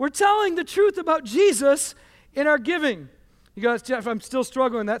 We're telling the truth about Jesus in our giving. You guys, Jeff, I'm still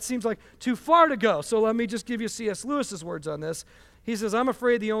struggling. That seems like too far to go. So let me just give you C.S. Lewis's words on this. He says, I'm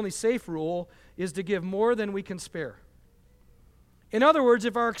afraid the only safe rule is to give more than we can spare. In other words,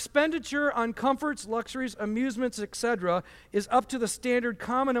 if our expenditure on comforts, luxuries, amusements, etc., is up to the standard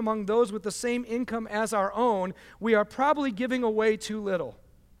common among those with the same income as our own, we are probably giving away too little.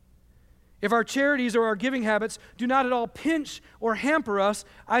 If our charities or our giving habits do not at all pinch or hamper us,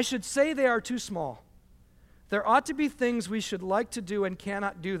 I should say they are too small. There ought to be things we should like to do and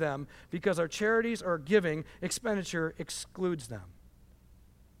cannot do them because our charities or giving expenditure excludes them.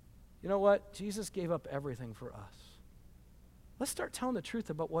 You know what? Jesus gave up everything for us. let's start telling the truth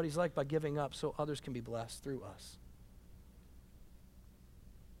about what he's like by giving up so others can be blessed through us.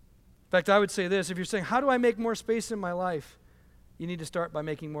 In fact, I would say this, if you're saying, how do I make more space in my life? You need to start by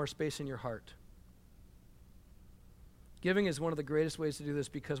making more space in your heart. Giving is one of the greatest ways to do this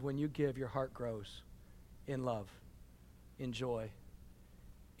because when you give, your heart grows in love, in joy,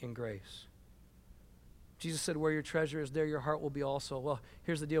 in grace. Jesus said, where your treasure is, there your heart will be also. Well,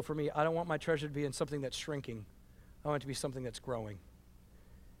 here's the deal for me. I don't want my treasure to be in something that's shrinking. I want it to be something that's growing.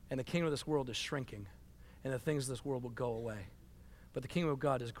 And the kingdom of this world is shrinking, and the things of this world will go away. But the kingdom of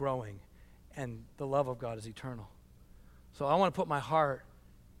God is growing, and the love of God is eternal. So I want to put my heart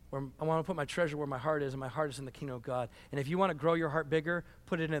I want to put my treasure where my heart is, and my heart is in the kingdom of God. And if you want to grow your heart bigger,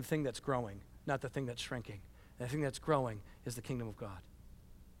 put it in the thing that's growing, not the thing that's shrinking. And the thing that's growing is the kingdom of God.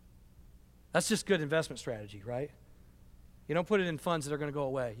 That's just good investment strategy, right? You don't put it in funds that are going to go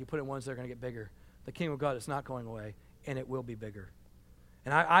away. You put it in ones that are going to get bigger. The kingdom of God is not going away, and it will be bigger.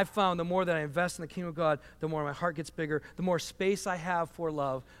 And I've found the more that I invest in the kingdom of God, the more my heart gets bigger, the more space I have for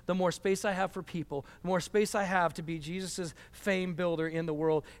love, the more space I have for people, the more space I have to be Jesus' fame builder in the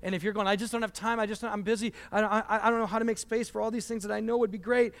world. And if you're going, I just don't have time, I'm busy, I don't know how to make space for all these things that I know would be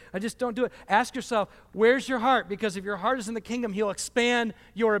great, I just don't do it. Ask yourself, where's your heart? Because if your heart is in the kingdom, he'll expand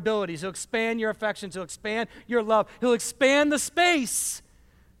your abilities, he'll expand your affections, he'll expand your love, he'll expand the space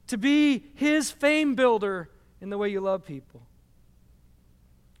to be his fame builder in the way you love people.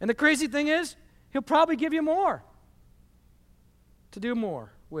 And the crazy thing is, he'll probably give you more to do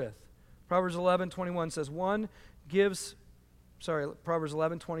more with. Proverbs 11:21 says, Proverbs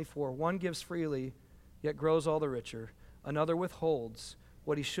 11:24, one gives freely, yet grows all the richer. Another withholds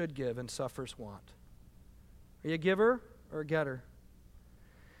what he should give and suffers want. Are you a giver or a getter?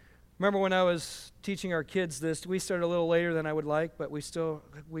 Remember when I was teaching our kids this, we started a little later than I would like, but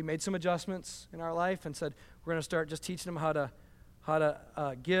we made some adjustments in our life and said, we're going to start just teaching them how to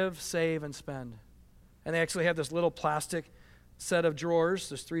give, save, and spend. And they actually have this little plastic set of drawers.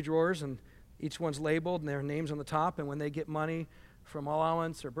 There's 3 drawers, and each one's labeled, and their name's on the top. And when they get money from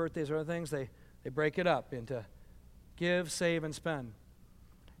allowance or birthdays or other things, they break it up into give, save, and spend.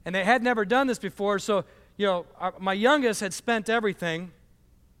 And they had never done this before, so my youngest had spent everything.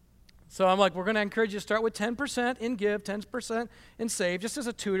 So I'm like, we're going to encourage you to start with 10% in give, 10% in save. Just as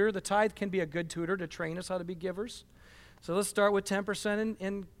a tutor, the tithe can be a good tutor to train us how to be givers. So let's start with 10%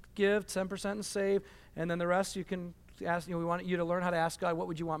 in give, 10% in save, and then the rest you can ask. We want you to learn how to ask God, what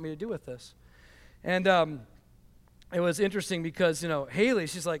would you want me to do with this? And it was interesting because, Haley,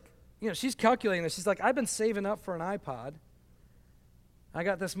 she's like, she's calculating this. She's like, I've been saving up for an iPod. I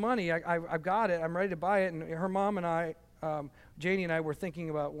got this money. I've got it. I'm ready to buy it. And her mom and I, Janie and I were thinking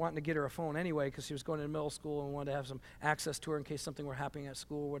about wanting to get her a phone anyway because she was going to middle school and wanted to have some access to her in case something were happening at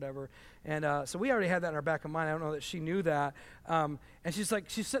school or whatever. And so we already had that in our back of mind. I don't know that she knew that. And she's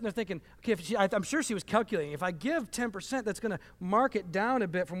sitting there thinking, okay, I'm sure she was calculating. If I give 10%, that's going to mark it down a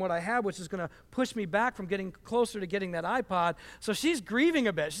bit from what I have, which is going to push me back from getting closer to getting that iPod. So she's grieving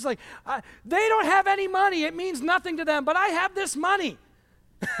a bit. She's like, they don't have any money. It means nothing to them, but I have this money.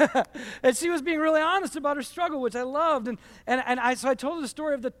 And she was being really honest about her struggle, which I loved. So I told her the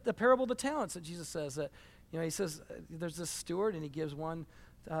story of the parable of the talents that Jesus says that, he says there's this steward and he gives one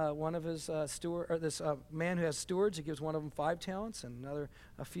of his this man who has stewards, he gives one of them 5 talents and another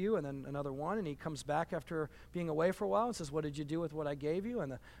a few and then another 1, and he comes back after being away for a while and says, what did you do with what I gave you?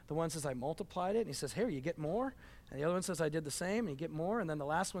 And the one says, I multiplied it. And he says, here, you get more. And the other one says, I did the same, and you get more. And then the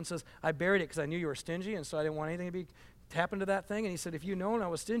last one says, I buried it because I knew you were stingy, and so I didn't want anything to be happened to that thing. And he said, if you'd known I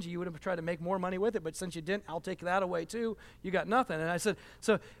was stingy, you would have tried to make more money with it, but since you didn't, I'll take that away too. You got nothing. And I said,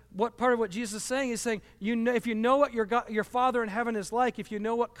 so what part of what Jesus is saying, he's saying, if you know what your Father in heaven is like, if you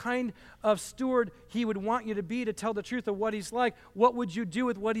know what kind of steward he would want you to be to tell the truth of what he's like, what would you do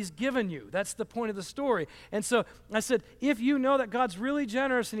with what he's given you? That's the point of the story. And so I said, if you know that God's really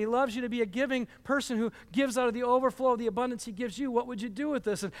generous and he loves you to be a giving person who gives out of the overflow of the abundance he gives you, what would you do with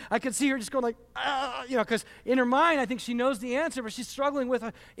this? And I could see her just going like, because in her mind, I think she knows the answer, but she's struggling with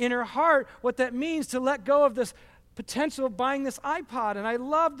in her heart what that means to let go of this potential of buying this iPod. And I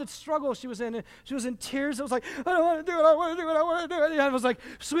loved the struggle she was in. And she was in tears. I was like, I don't want to do it. I want to do it. I want to do it. And I was like,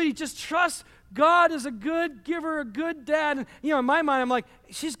 sweetie, just trust God is a good giver, a good dad. And, in my mind, I'm like,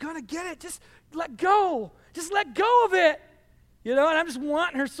 she's going to get it. Just let go. Just let go of it. And I'm just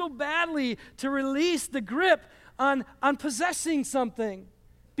wanting her so badly to release the grip on possessing something.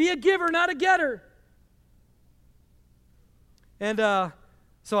 Be a giver, not a getter. And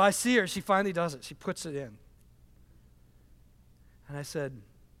so I see her. She finally does it. She puts it in. And I said,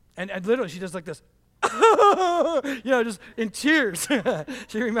 and literally she does like this, just in tears.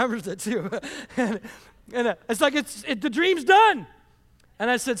 She remembers it too. And it's like the dream's done. And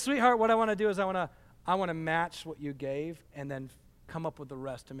I said, sweetheart, what I want to do is I want to match what you gave and then come up with the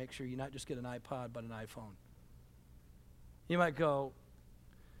rest to make sure you not just get an iPod, but an iPhone. You might go,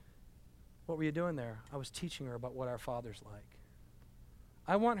 what were you doing there? I was teaching her about what our Father's like.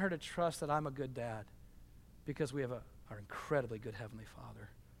 I want her to trust that I'm a good dad because we have our incredibly good Heavenly Father.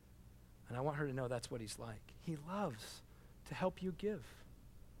 And I want her to know that's what He's like. He loves to help you give.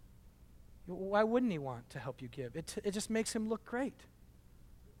 Why wouldn't He want to help you give? It just makes Him look great.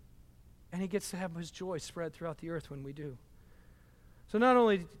 And He gets to have His joy spread throughout the earth when we do. So not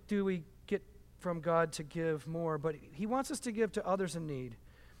only do we get from God to give more, but He wants us to give to others in need.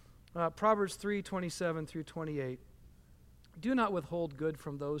 Proverbs 3:27 through 28. Do not withhold good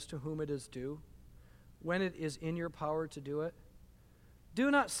from those to whom it is due, when it is in your power to do it. Do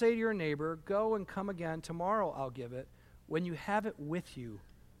not say to your neighbor, go and come again, tomorrow I'll give it, when you have it with you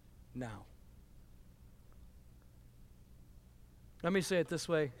now. Let me say it this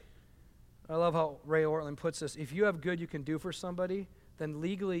way. I love how Ray Ortlund puts this. If you have good you can do for somebody, then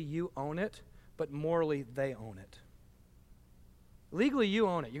legally you own it, but morally they own it. Legally you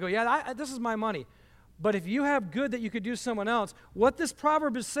own it. You go, yeah, this is my money. But if you have good that you could do someone else, what this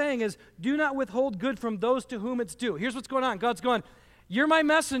proverb is saying is, do not withhold good from those to whom it's due. Here's what's going on. God's going, you're my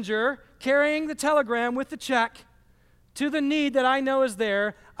messenger carrying the telegram with the check to the need that I know is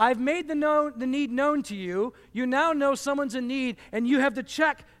there. I've made the need known to you. You now know someone's in need, and you have the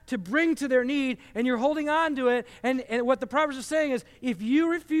check to bring to their need, and you're holding on to it. And what the Proverbs are saying is, if you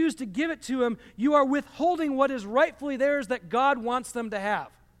refuse to give it to them, you are withholding what is rightfully theirs that God wants them to have.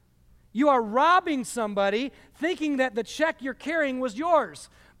 You are robbing somebody thinking that the check you're carrying was yours.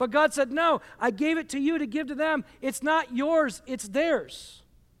 But God said, no, I gave it to you to give to them. It's not yours, it's theirs.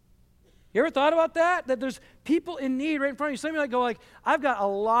 You ever thought about that? That there's people in need right in front of you. Some of you might go I've got a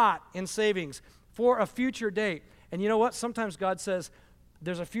lot in savings for a future date. And you know what? Sometimes God says,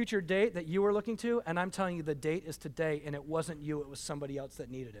 there's a future date that you were looking to, and I'm telling you the date is today, and it wasn't you, it was somebody else that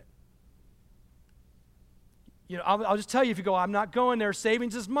needed it. You know, I'll just tell you, if you go, I'm not going there,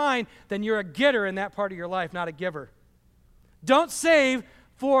 savings is mine, then you're a getter in that part of your life, not a giver. Don't save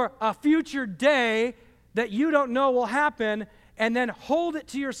for a future day that you don't know will happen, and then hold it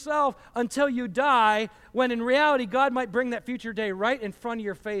to yourself until you die, when in reality, God might bring that future day right in front of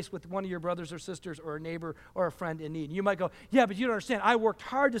your face with one of your brothers or sisters or a neighbor or a friend in need. And you might go, yeah, but you don't understand. I worked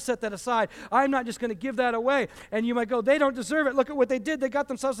hard to set that aside. I'm not just going to give that away. And you might go, they don't deserve it. Look at what they did. They got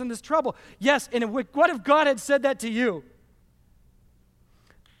themselves in this trouble. Yes, and what if God had said that to you?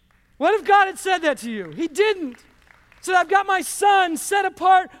 What if God had said that to you? He didn't. Said, I've got my son set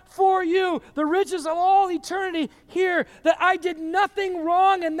apart for you, the riches of all eternity here, that I did nothing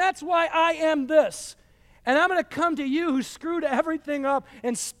wrong, and that's why I am this. And I'm going to come to you who screwed everything up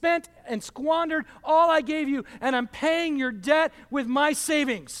and spent and squandered all I gave you, and I'm paying your debt with my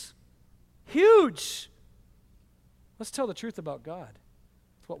savings. Huge. Let's tell the truth about God.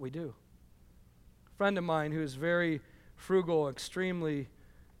 It's what we do. A friend of mine who is very frugal, extremely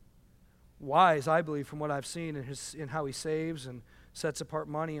wise, I believe, from what I've seen in how he saves and sets apart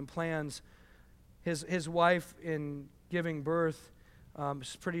money and plans. His wife, in giving birth,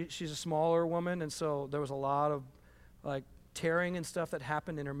 she's a smaller woman, and so there was a lot of tearing and stuff that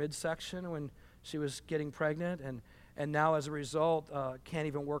happened in her midsection when she was getting pregnant, and now as a result can't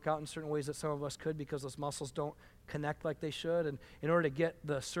even work out in certain ways that some of us could because those muscles don't connect like they should. And in order to get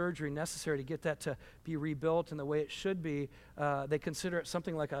the surgery necessary to get that to be rebuilt in the way it should be, they consider it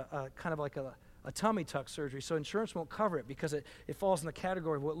something like a kind of like a tummy tuck surgery. So insurance won't cover it because it falls in the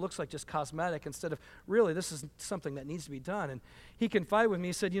category of what looks like just cosmetic instead of really this is something that needs to be done. And he confided with me.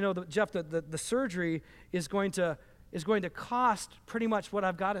 He said, Jeff, the surgery is going to cost pretty much what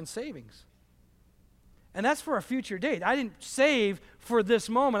I've got in savings. And that's for a future date. I didn't save for this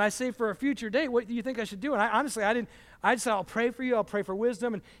moment. I saved for a future date. What do you think I should do? And I didn't. I just said, I'll pray for you. I'll pray for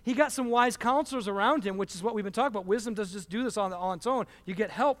wisdom. And he got some wise counselors around him, which is what we've been talking about. Wisdom doesn't just do this on its own. You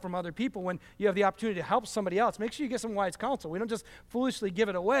get help from other people when you have the opportunity to help somebody else. Make sure you get some wise counsel. We don't just foolishly give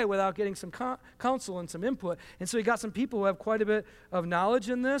it away without getting some counsel and some input. And so he got some people who have quite a bit of knowledge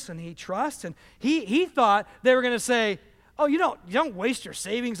in this, and he trusts. And he thought they were going to say, oh, you don't waste your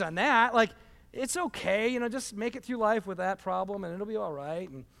savings on that. It's okay, just make it through life with that problem and it'll be all right.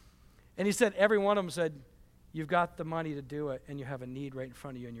 And he said, every one of them said, you've got the money to do it and you have a need right in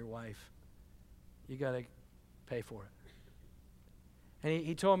front of you and your wife. You got to pay for it. And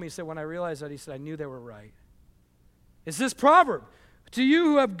he told me, he said, when I realized that, he said, I knew they were right. It's this proverb. To you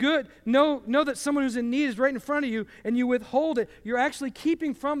who have good, know that someone who's in need is right in front of you and you withhold it. You're actually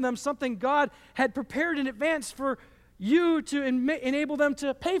keeping from them something God had prepared in advance for you to enable them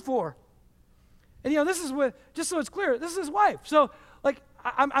to pay for. And, this is with, just so it's clear, this is his wife. So, like,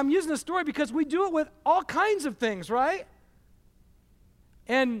 I'm using this story because we do it with all kinds of things, right?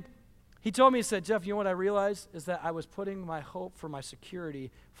 And he told me, he said, Jeff, you know what I realized is that I was putting my hope for my security,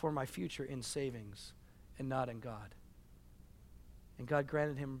 for my future in savings and not in God. And God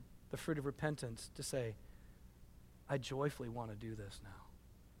granted him the fruit of repentance to say, I joyfully want to do this now.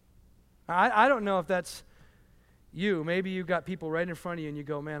 I don't know if that's you. Maybe you've got people right in front of you and you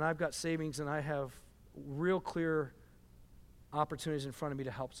go, man, I've got savings and I have real clear opportunities in front of me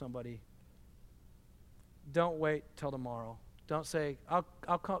to help somebody. Don't wait till tomorrow. Don't say,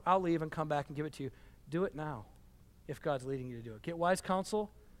 I'll leave and come back and give it to you. Do it now if God's leading you to do it. Get wise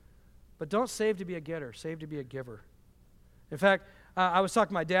counsel, but don't save to be a getter. Save to be a giver. In fact, I was talking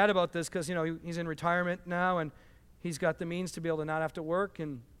to my dad about this because, he's in retirement now and he's got the means to be able to not have to work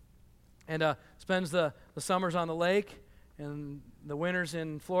and spends the summers on the lake and the winters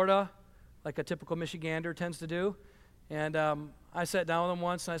in Florida like a typical Michigander tends to do. And I sat down with him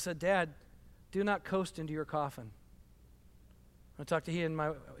once and I said, Dad, do not coast into your coffin. I talked to he and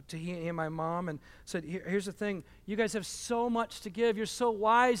my mom and said, here's the thing. You guys have so much to give. You're so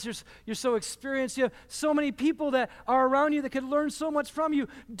wise. You're so experienced. You have so many people that are around you that could learn so much from you.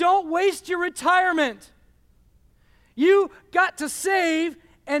 Don't waste your retirement. You got to save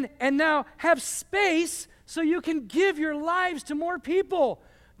and now have space so you can give your lives to more people.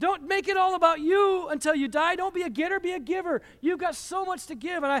 Don't make it all about you until you die. Don't be a getter, be a giver. You've got so much to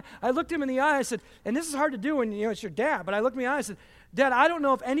give. And I looked him in the eye, I said, and this is hard to do when it's your dad, but I looked him in the eye, I said, Dad, I don't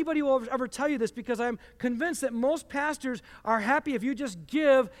know if anybody will ever tell you this because I'm convinced that most pastors are happy if you just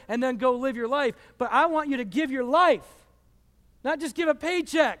give and then go live your life. But I want you to give your life, not just give a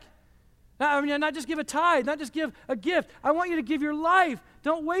paycheck. Not just give a tithe, not just give a gift. I want you to give your life.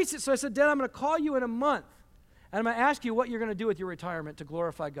 Don't waste it. So I said, Dad, I'm going to call you in a month. And I'm going to ask you what you're going to do with your retirement to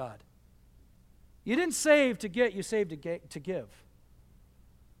glorify God. You didn't save to get, you saved to give.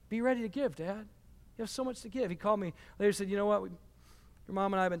 Be ready to give, Dad. You have so much to give. He called me later and said, you know what, your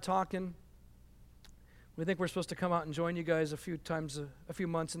mom and I have been talking. We think we're supposed to come out and join you guys a few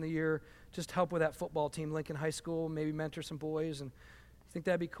months in the year, just help with that football team, Lincoln High School, maybe mentor some boys. And I think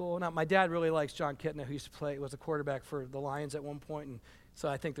that'd be cool. Now, my dad really likes John Kitna, who was a quarterback for the Lions at one point, and so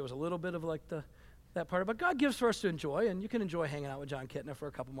I think there was a little bit of like that part of it. But God gives for us to enjoy, and you can enjoy hanging out with John Kitna for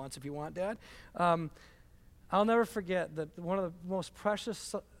a couple months if you want, Dad. I'll never forget that one of the most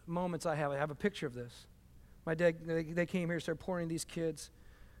precious moments I have a picture of this. My dad, they came here, started pouring these kids.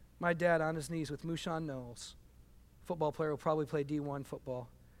 My dad on his knees with Mushawn Knowles, football player who probably played D1 football,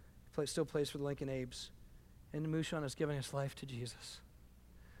 still plays for the Lincoln Abes. And Mushawn is giving his life to Jesus.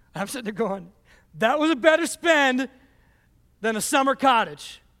 I'm sitting there going, that was a better spend than a summer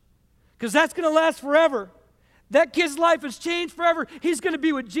cottage. Because that's going to last forever. That kid's life has changed forever. He's going to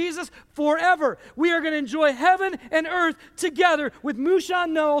be with Jesus forever. We are going to enjoy heaven and earth together with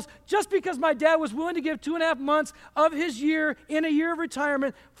Mushawn Knowles just because my dad was willing to give 2.5 months of his year in a year of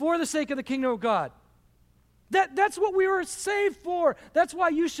retirement for the sake of the kingdom of God. That's what we were saved for. That's why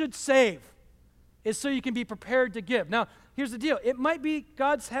you should save, is so you can be prepared to give. Now, here's the deal. It might be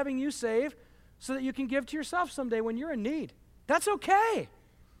God's having you save so that you can give to yourself someday when you're in need. That's okay.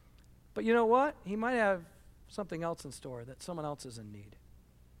 But you know what? He might have something else in store that someone else is in need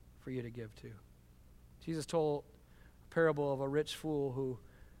for you to give to. Jesus told a parable of a rich fool who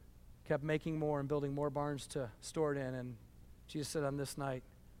kept making more and building more barns to store it in, and Jesus said, on this night,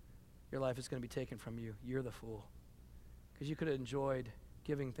 your life is going to be taken from you. You're the fool. Because you could have enjoyed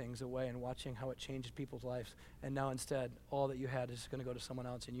giving things away and watching how it changed people's lives, and now instead, all that you had is going to go to someone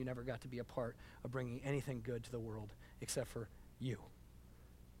else, and you never got to be a part of bringing anything good to the world except for you.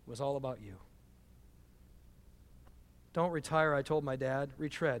 It was all about you. Don't retire, I told my dad.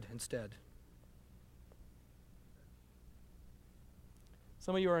 Retread instead.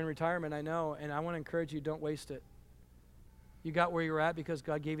 Some of you are in retirement, I know, and I want to encourage you, don't waste it. You got where you're at because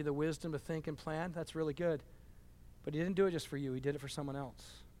God gave you the wisdom to think and plan. That's really good. But he didn't do it just for you. He did it for someone else.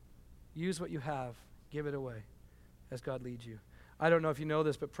 Use what you have. Give it away as God leads you. I don't know if you know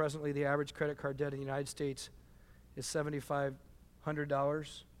this, but presently the average credit card debt in the United States is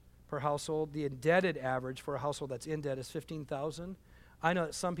 $7,500 per household. The indebted average for a household that's in debt is $15,000. I know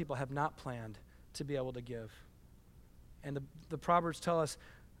that some people have not planned to be able to give. And the Proverbs tell us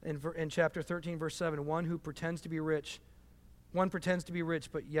in chapter 13, verse 7, one pretends to be rich,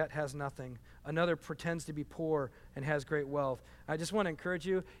 but yet has nothing. Another pretends to be poor and has great wealth. I just want to encourage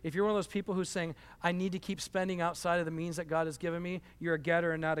you, if you're one of those people who's saying, I need to keep spending outside of the means that God has given me, you're a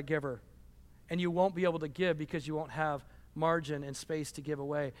getter and not a giver. And you won't be able to give because you won't have margin and space to give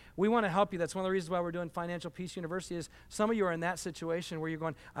away. We want to help you. That's one of the reasons why we're doing Financial Peace University is some of you are in that situation where you're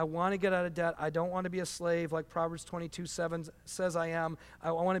going, I want to get out of debt. I don't want to be a slave like Proverbs 22:7 says I am.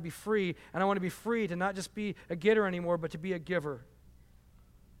 I want to be free, and I want to be free to not just be a getter anymore, but to be a giver.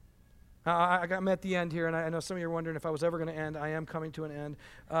 I'm at the end here, and I know some of you are wondering if I was ever going to end. I am coming to an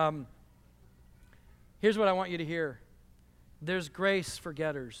end. Here's what I want you to hear. There's grace for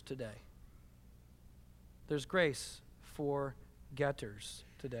getters today. There's grace for getters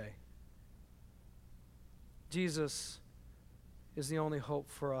today. Jesus is the only hope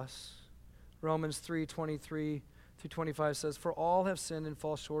for us. Romans 3:23-25 says, "For all have sinned and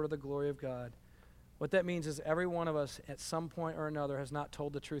fall short of the glory of God." What that means is every one of us at some point or another has not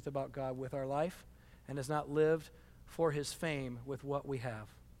told the truth about God with our life and has not lived for his fame with what we have.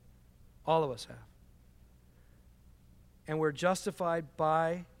 All of us have. And we're justified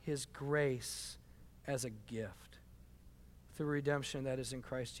by his grace as a gift through redemption that is in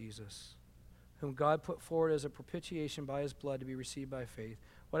Christ Jesus, whom God put forward as a propitiation by his blood to be received by faith.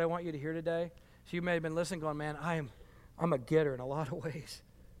 What I want you to hear today, so you may have been listening going, man, I'm a getter in a lot of ways.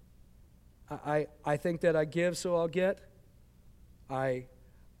 I think that I give so I'll get. I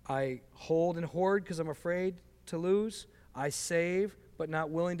hold and hoard because I'm afraid to lose. I save but not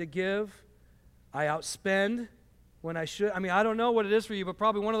willing to give. I outspend when I should. I mean, I don't know what it is for you, but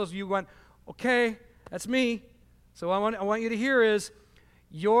probably one of those of you went, okay, that's me. So I want you to hear is,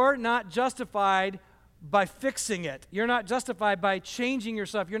 you're not justified by fixing it. You're not justified by changing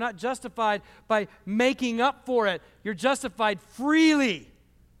yourself. You're not justified by making up for it. You're justified freely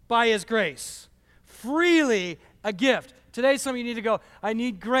by his grace. Freely a gift. Today some of you need to go, I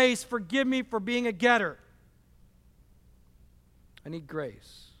need grace. Forgive me for being a getter. I need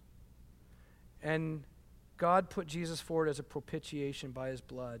grace. And God put Jesus forward as a propitiation by his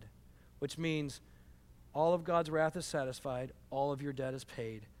blood, which means all of God's wrath is satisfied, all of your debt is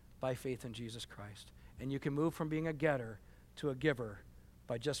paid by faith in Jesus Christ. And you can move from being a getter to a giver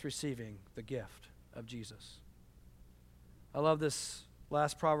by just receiving the gift of Jesus. I love this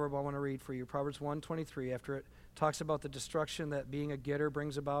last proverb I want to read for you, Proverbs 1:23, after it talks about the destruction that being a getter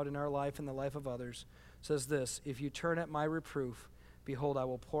brings about in our life and the life of others, says this, if you turn at my reproof, behold, I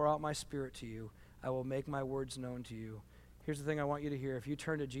will pour out my spirit to you. I will make my words known to you. Here's the thing I want you to hear. If you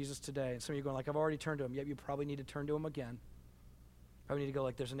turn to Jesus today, and some of you are going like, I've already turned to him, yet you probably need to turn to him again. Probably need to go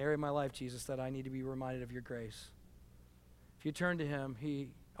like, there's an area in my life, Jesus, that I need to be reminded of your grace. If you turn to him, he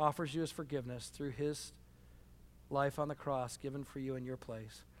offers you his forgiveness through his life on the cross given for you in your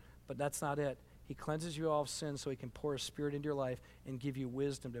place. But that's not it. He cleanses you all of sin so he can pour his spirit into your life and give you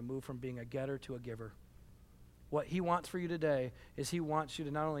wisdom to move from being a getter to a giver. What he wants for you today is he wants you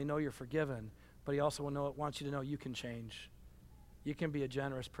to not only know you're forgiven, but he also wants you to know you can change. You can be a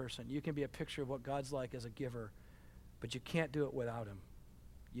generous person. You can be a picture of what God's like as a giver, but you can't do it without him.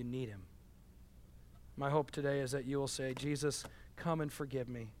 You need him. My hope today is that you will say, Jesus, come and forgive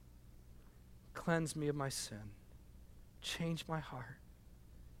me. Cleanse me of my sin. Change my heart.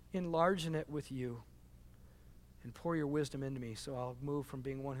 Enlarge in it with you. And pour your wisdom into me so I'll move from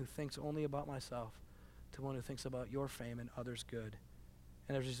being one who thinks only about myself to one who thinks about your fame and others' good.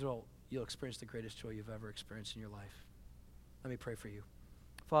 And as a result, you'll experience the greatest joy you've ever experienced in your life. Let me pray for you.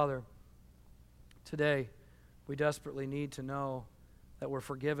 Father, today we desperately need to know that we're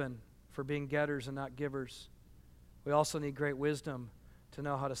forgiven for being getters and not givers. We also need great wisdom to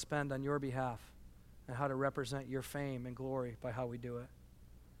know how to spend on your behalf and how to represent your fame and glory by how we do it.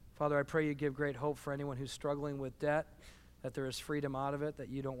 Father, I pray you give great hope for anyone who's struggling with debt, that there is freedom out of it, that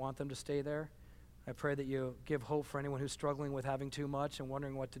you don't want them to stay there. I pray that you give hope for anyone who's struggling with having too much and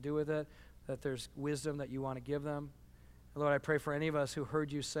wondering what to do with it, that there's wisdom that you want to give them. And Lord, I pray for any of us who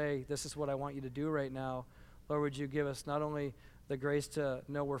heard you say, this is what I want you to do right now. Lord, would you give us not only the grace to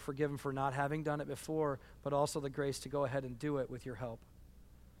know we're forgiven for not having done it before, but also the grace to go ahead and do it with your help.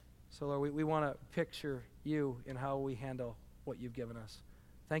 So Lord, we want to picture you in how we handle what you've given us.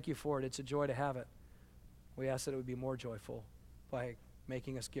 Thank you for it. It's a joy to have it. We ask that it would be more joyful by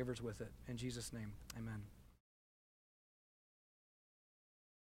making us givers with it. In Jesus' name, amen.